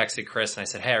 I texted Chris and I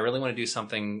said, hey, I really want to do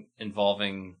something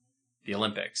involving the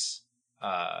Olympics.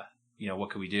 What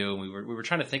could we do? And we were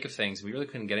trying to think of things. We really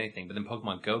couldn't get anything. But then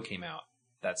Pokemon Go came out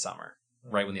that summer,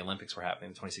 right when the Olympics were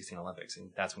happening, the 2016 Olympics. And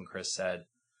that's when Chris said,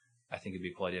 I think it'd be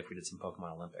a cool idea if we did some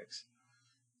Pokemon Olympics.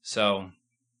 So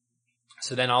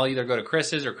then I'll either go to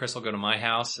Chris's or Chris will go to my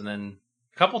house. And then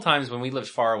a couple times when we lived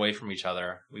far away from each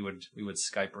other, we would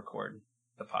Skype record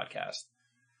the podcast.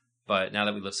 But now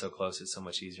that we live so close, it's so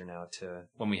much easier now to,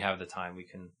 when we have the time, we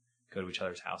can go to each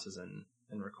other's houses and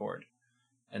record.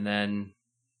 And then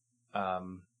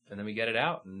we get it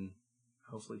out and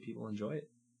hopefully people enjoy it.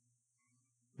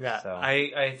 Yeah, So-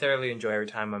 I thoroughly enjoy every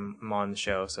time I'm on the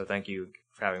show, so thank you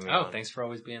for having me Oh, on. thanks for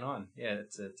always being on. Yeah,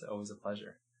 it's always a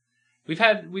pleasure. We've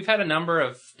had a number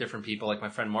of different people. Like my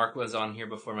friend Mark was on here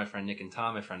before. My friend Nick and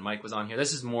Tom. My friend Mike was on here.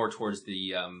 This is more towards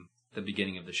the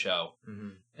beginning of the show. Mm-hmm.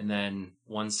 And then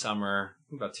one summer, I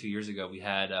think about 2 years ago, we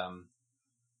had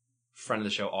friend of the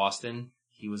show Austin.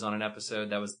 He was on an episode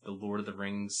that was the Lord of the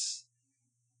Rings,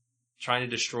 trying to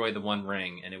destroy the One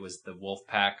Ring, and it was the Wolf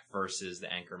Pack versus the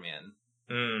Anchorman,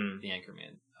 the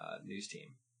Anchorman news team.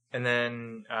 And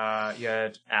then you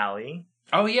had Allie.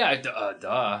 Oh yeah,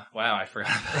 duh. Wow, I forgot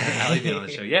about Allie being on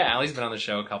the show. Yeah, Allie's been on the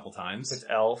show a couple times. With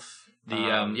Elf.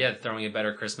 Throwing a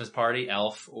better Christmas party,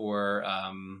 Elf, or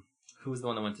who was the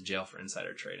one that went to jail for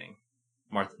insider trading?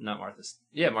 Martha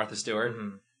Stewart.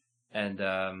 Mm-hmm. And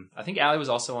I think Allie was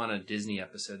also on a Disney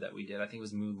episode that we did. I think it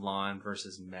was Mulan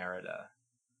versus Merida,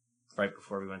 right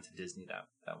before we went to Disney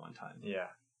that one time. Yeah.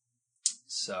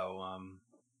 So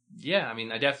I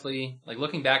mean, I definitely, like,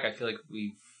 looking back, I feel like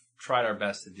we've tried our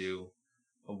best to do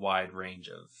a wide range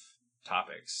of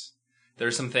topics.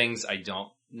 There's some things I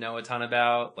don't know a ton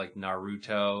about, like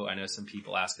Naruto. I know some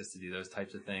people ask us to do those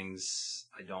types of things.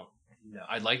 I don't know.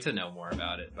 I'd like to know more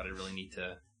about it, but I really need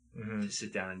to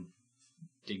sit down and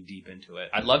dig deep into it.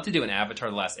 I'd love to do an Avatar: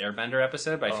 The Last Airbender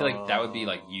episode, but I feel like that would be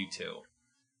like you two.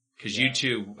 Because you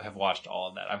two have watched all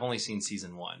of that. I've only seen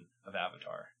season 1 of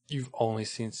Avatar. You've only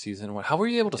seen season 1. How were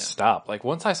you able to stop? Like,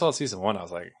 once I saw season 1, I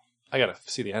was like, I gotta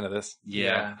see the end of this.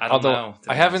 Yeah. I don't know.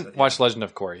 I haven't watched Legend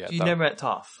of Korra yet. You though. never met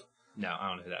Toph. No, I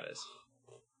don't know who that is.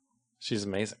 She's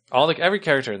amazing. Every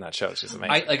character in that show is just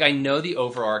amazing. I know the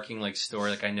overarching like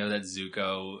story. Like I know that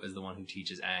Zuko is the one who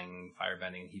teaches Aang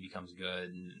firebending, and he becomes good.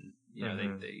 And you know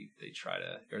they try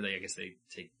to, or I guess they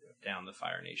take down the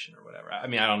Fire Nation or whatever. I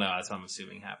mean, I don't know. That's what I'm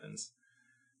assuming happens.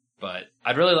 But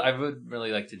I would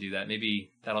really like to do that.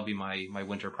 Maybe that'll be my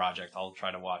winter project. I'll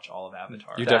try to watch all of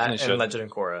Avatar. You definitely should. And Legend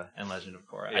of Korra.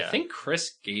 Yeah. I think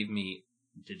Chris gave me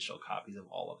digital copies of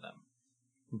all of them.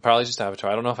 Probably just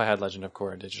Avatar. I don't know if I had Legend of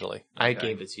Korra digitally. I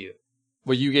gave it to you.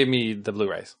 Well, you gave me the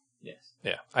Blu-rays. Yes.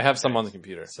 Yeah, I have some on the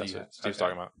computer. So That's what Steve's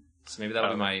talking about. So maybe that'll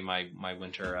be my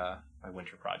winter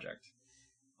project.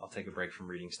 I'll take a break from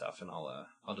reading stuff and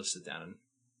I'll just sit down and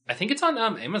I think it's on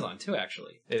Amazon too.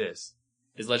 Actually, It is.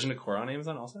 Is Legend of Korra on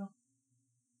Amazon also?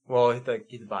 Well, you have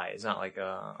to buy it. It's not like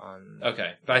on...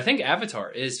 Okay, but I think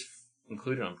Avatar is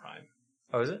included on Prime.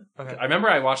 Oh, is it? Okay. I remember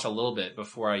I watched a little bit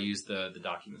before I used the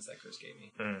documents that Chris gave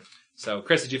me. So,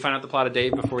 Chris, did you find out the plot of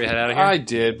Dave before we head out of here? I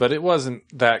did, but it wasn't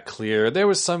that clear. There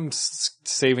was some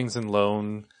savings and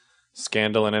loan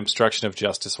scandal and obstruction of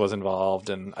justice was involved,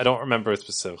 and I don't remember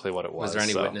specifically what it was. Was there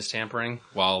any so. witness tampering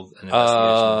while an investigation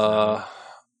was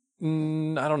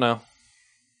done? I don't know.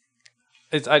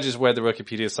 I just read the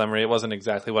Wikipedia summary. It wasn't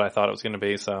exactly what I thought it was going to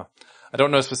be, so I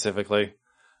don't know specifically.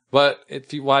 But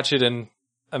if you watch it and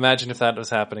imagine if that was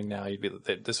happening now,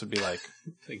 this would be like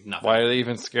nothing. Why are they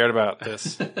even scared about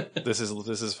this? This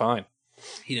is fine.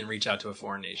 He didn't reach out to a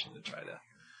foreign nation to try to,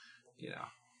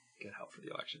 get help for the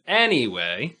election.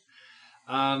 Anyway,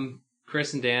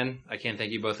 Chris and Dan, I can't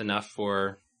thank you both enough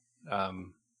for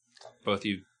both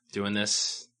you doing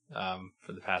this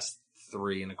for the past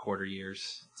 3.25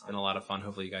 years. It's been a lot of fun.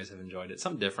 Hopefully you guys have enjoyed it.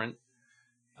 Something different.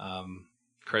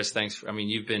 Chris, thanks.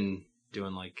 You've been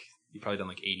doing you've probably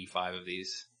done 85 of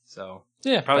these. So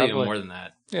yeah, probably even more than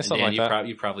that. Yeah, and something Dan, like that.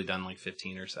 You've probably done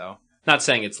 15 or so. Not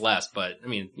saying it's less, but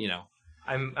I'm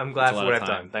glad for what I've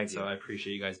done. Thank you. So I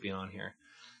appreciate you guys being on here.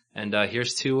 And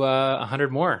here's to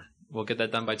 100 more. We'll get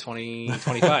that done by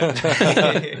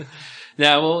 2025.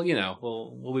 Now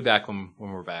we'll be back when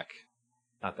we're back.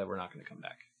 Not that we're not going to come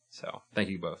back. So thank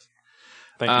you both.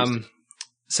 Thank you.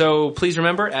 So please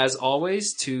remember, as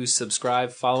always, to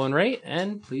subscribe, follow, and rate,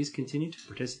 and please continue to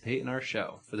participate in our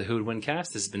show. For the Who Would Win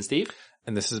cast, this has been Steve.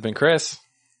 And this has been Chris.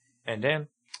 And Dan.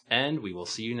 And we will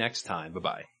see you next time.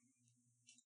 Bye-bye.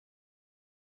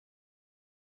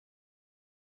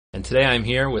 And today I'm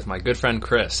here with my good friend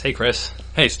Chris. Hey, Chris.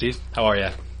 Hey, Steve. How are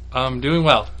you? I'm doing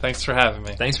well. Thanks for having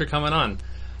me. Thanks for coming on.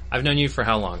 I've known you for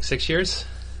how long? 6 years?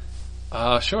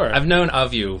 Sure. I've known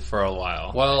of you for a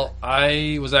while. Well,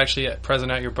 I was actually present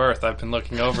at your birth. I've been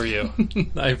looking over you.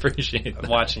 I appreciate that. I'm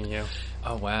watching you.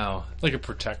 Oh, wow. Like a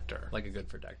protector. Like a good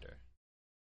protector.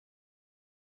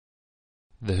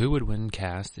 The Who Would Win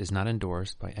cast is not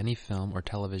endorsed by any film or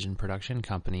television production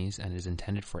companies and is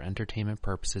intended for entertainment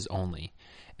purposes only.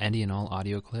 Any and all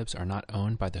audio clips are not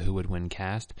owned by the Who Would Win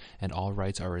cast, and all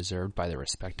rights are reserved by their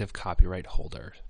respective copyright holders.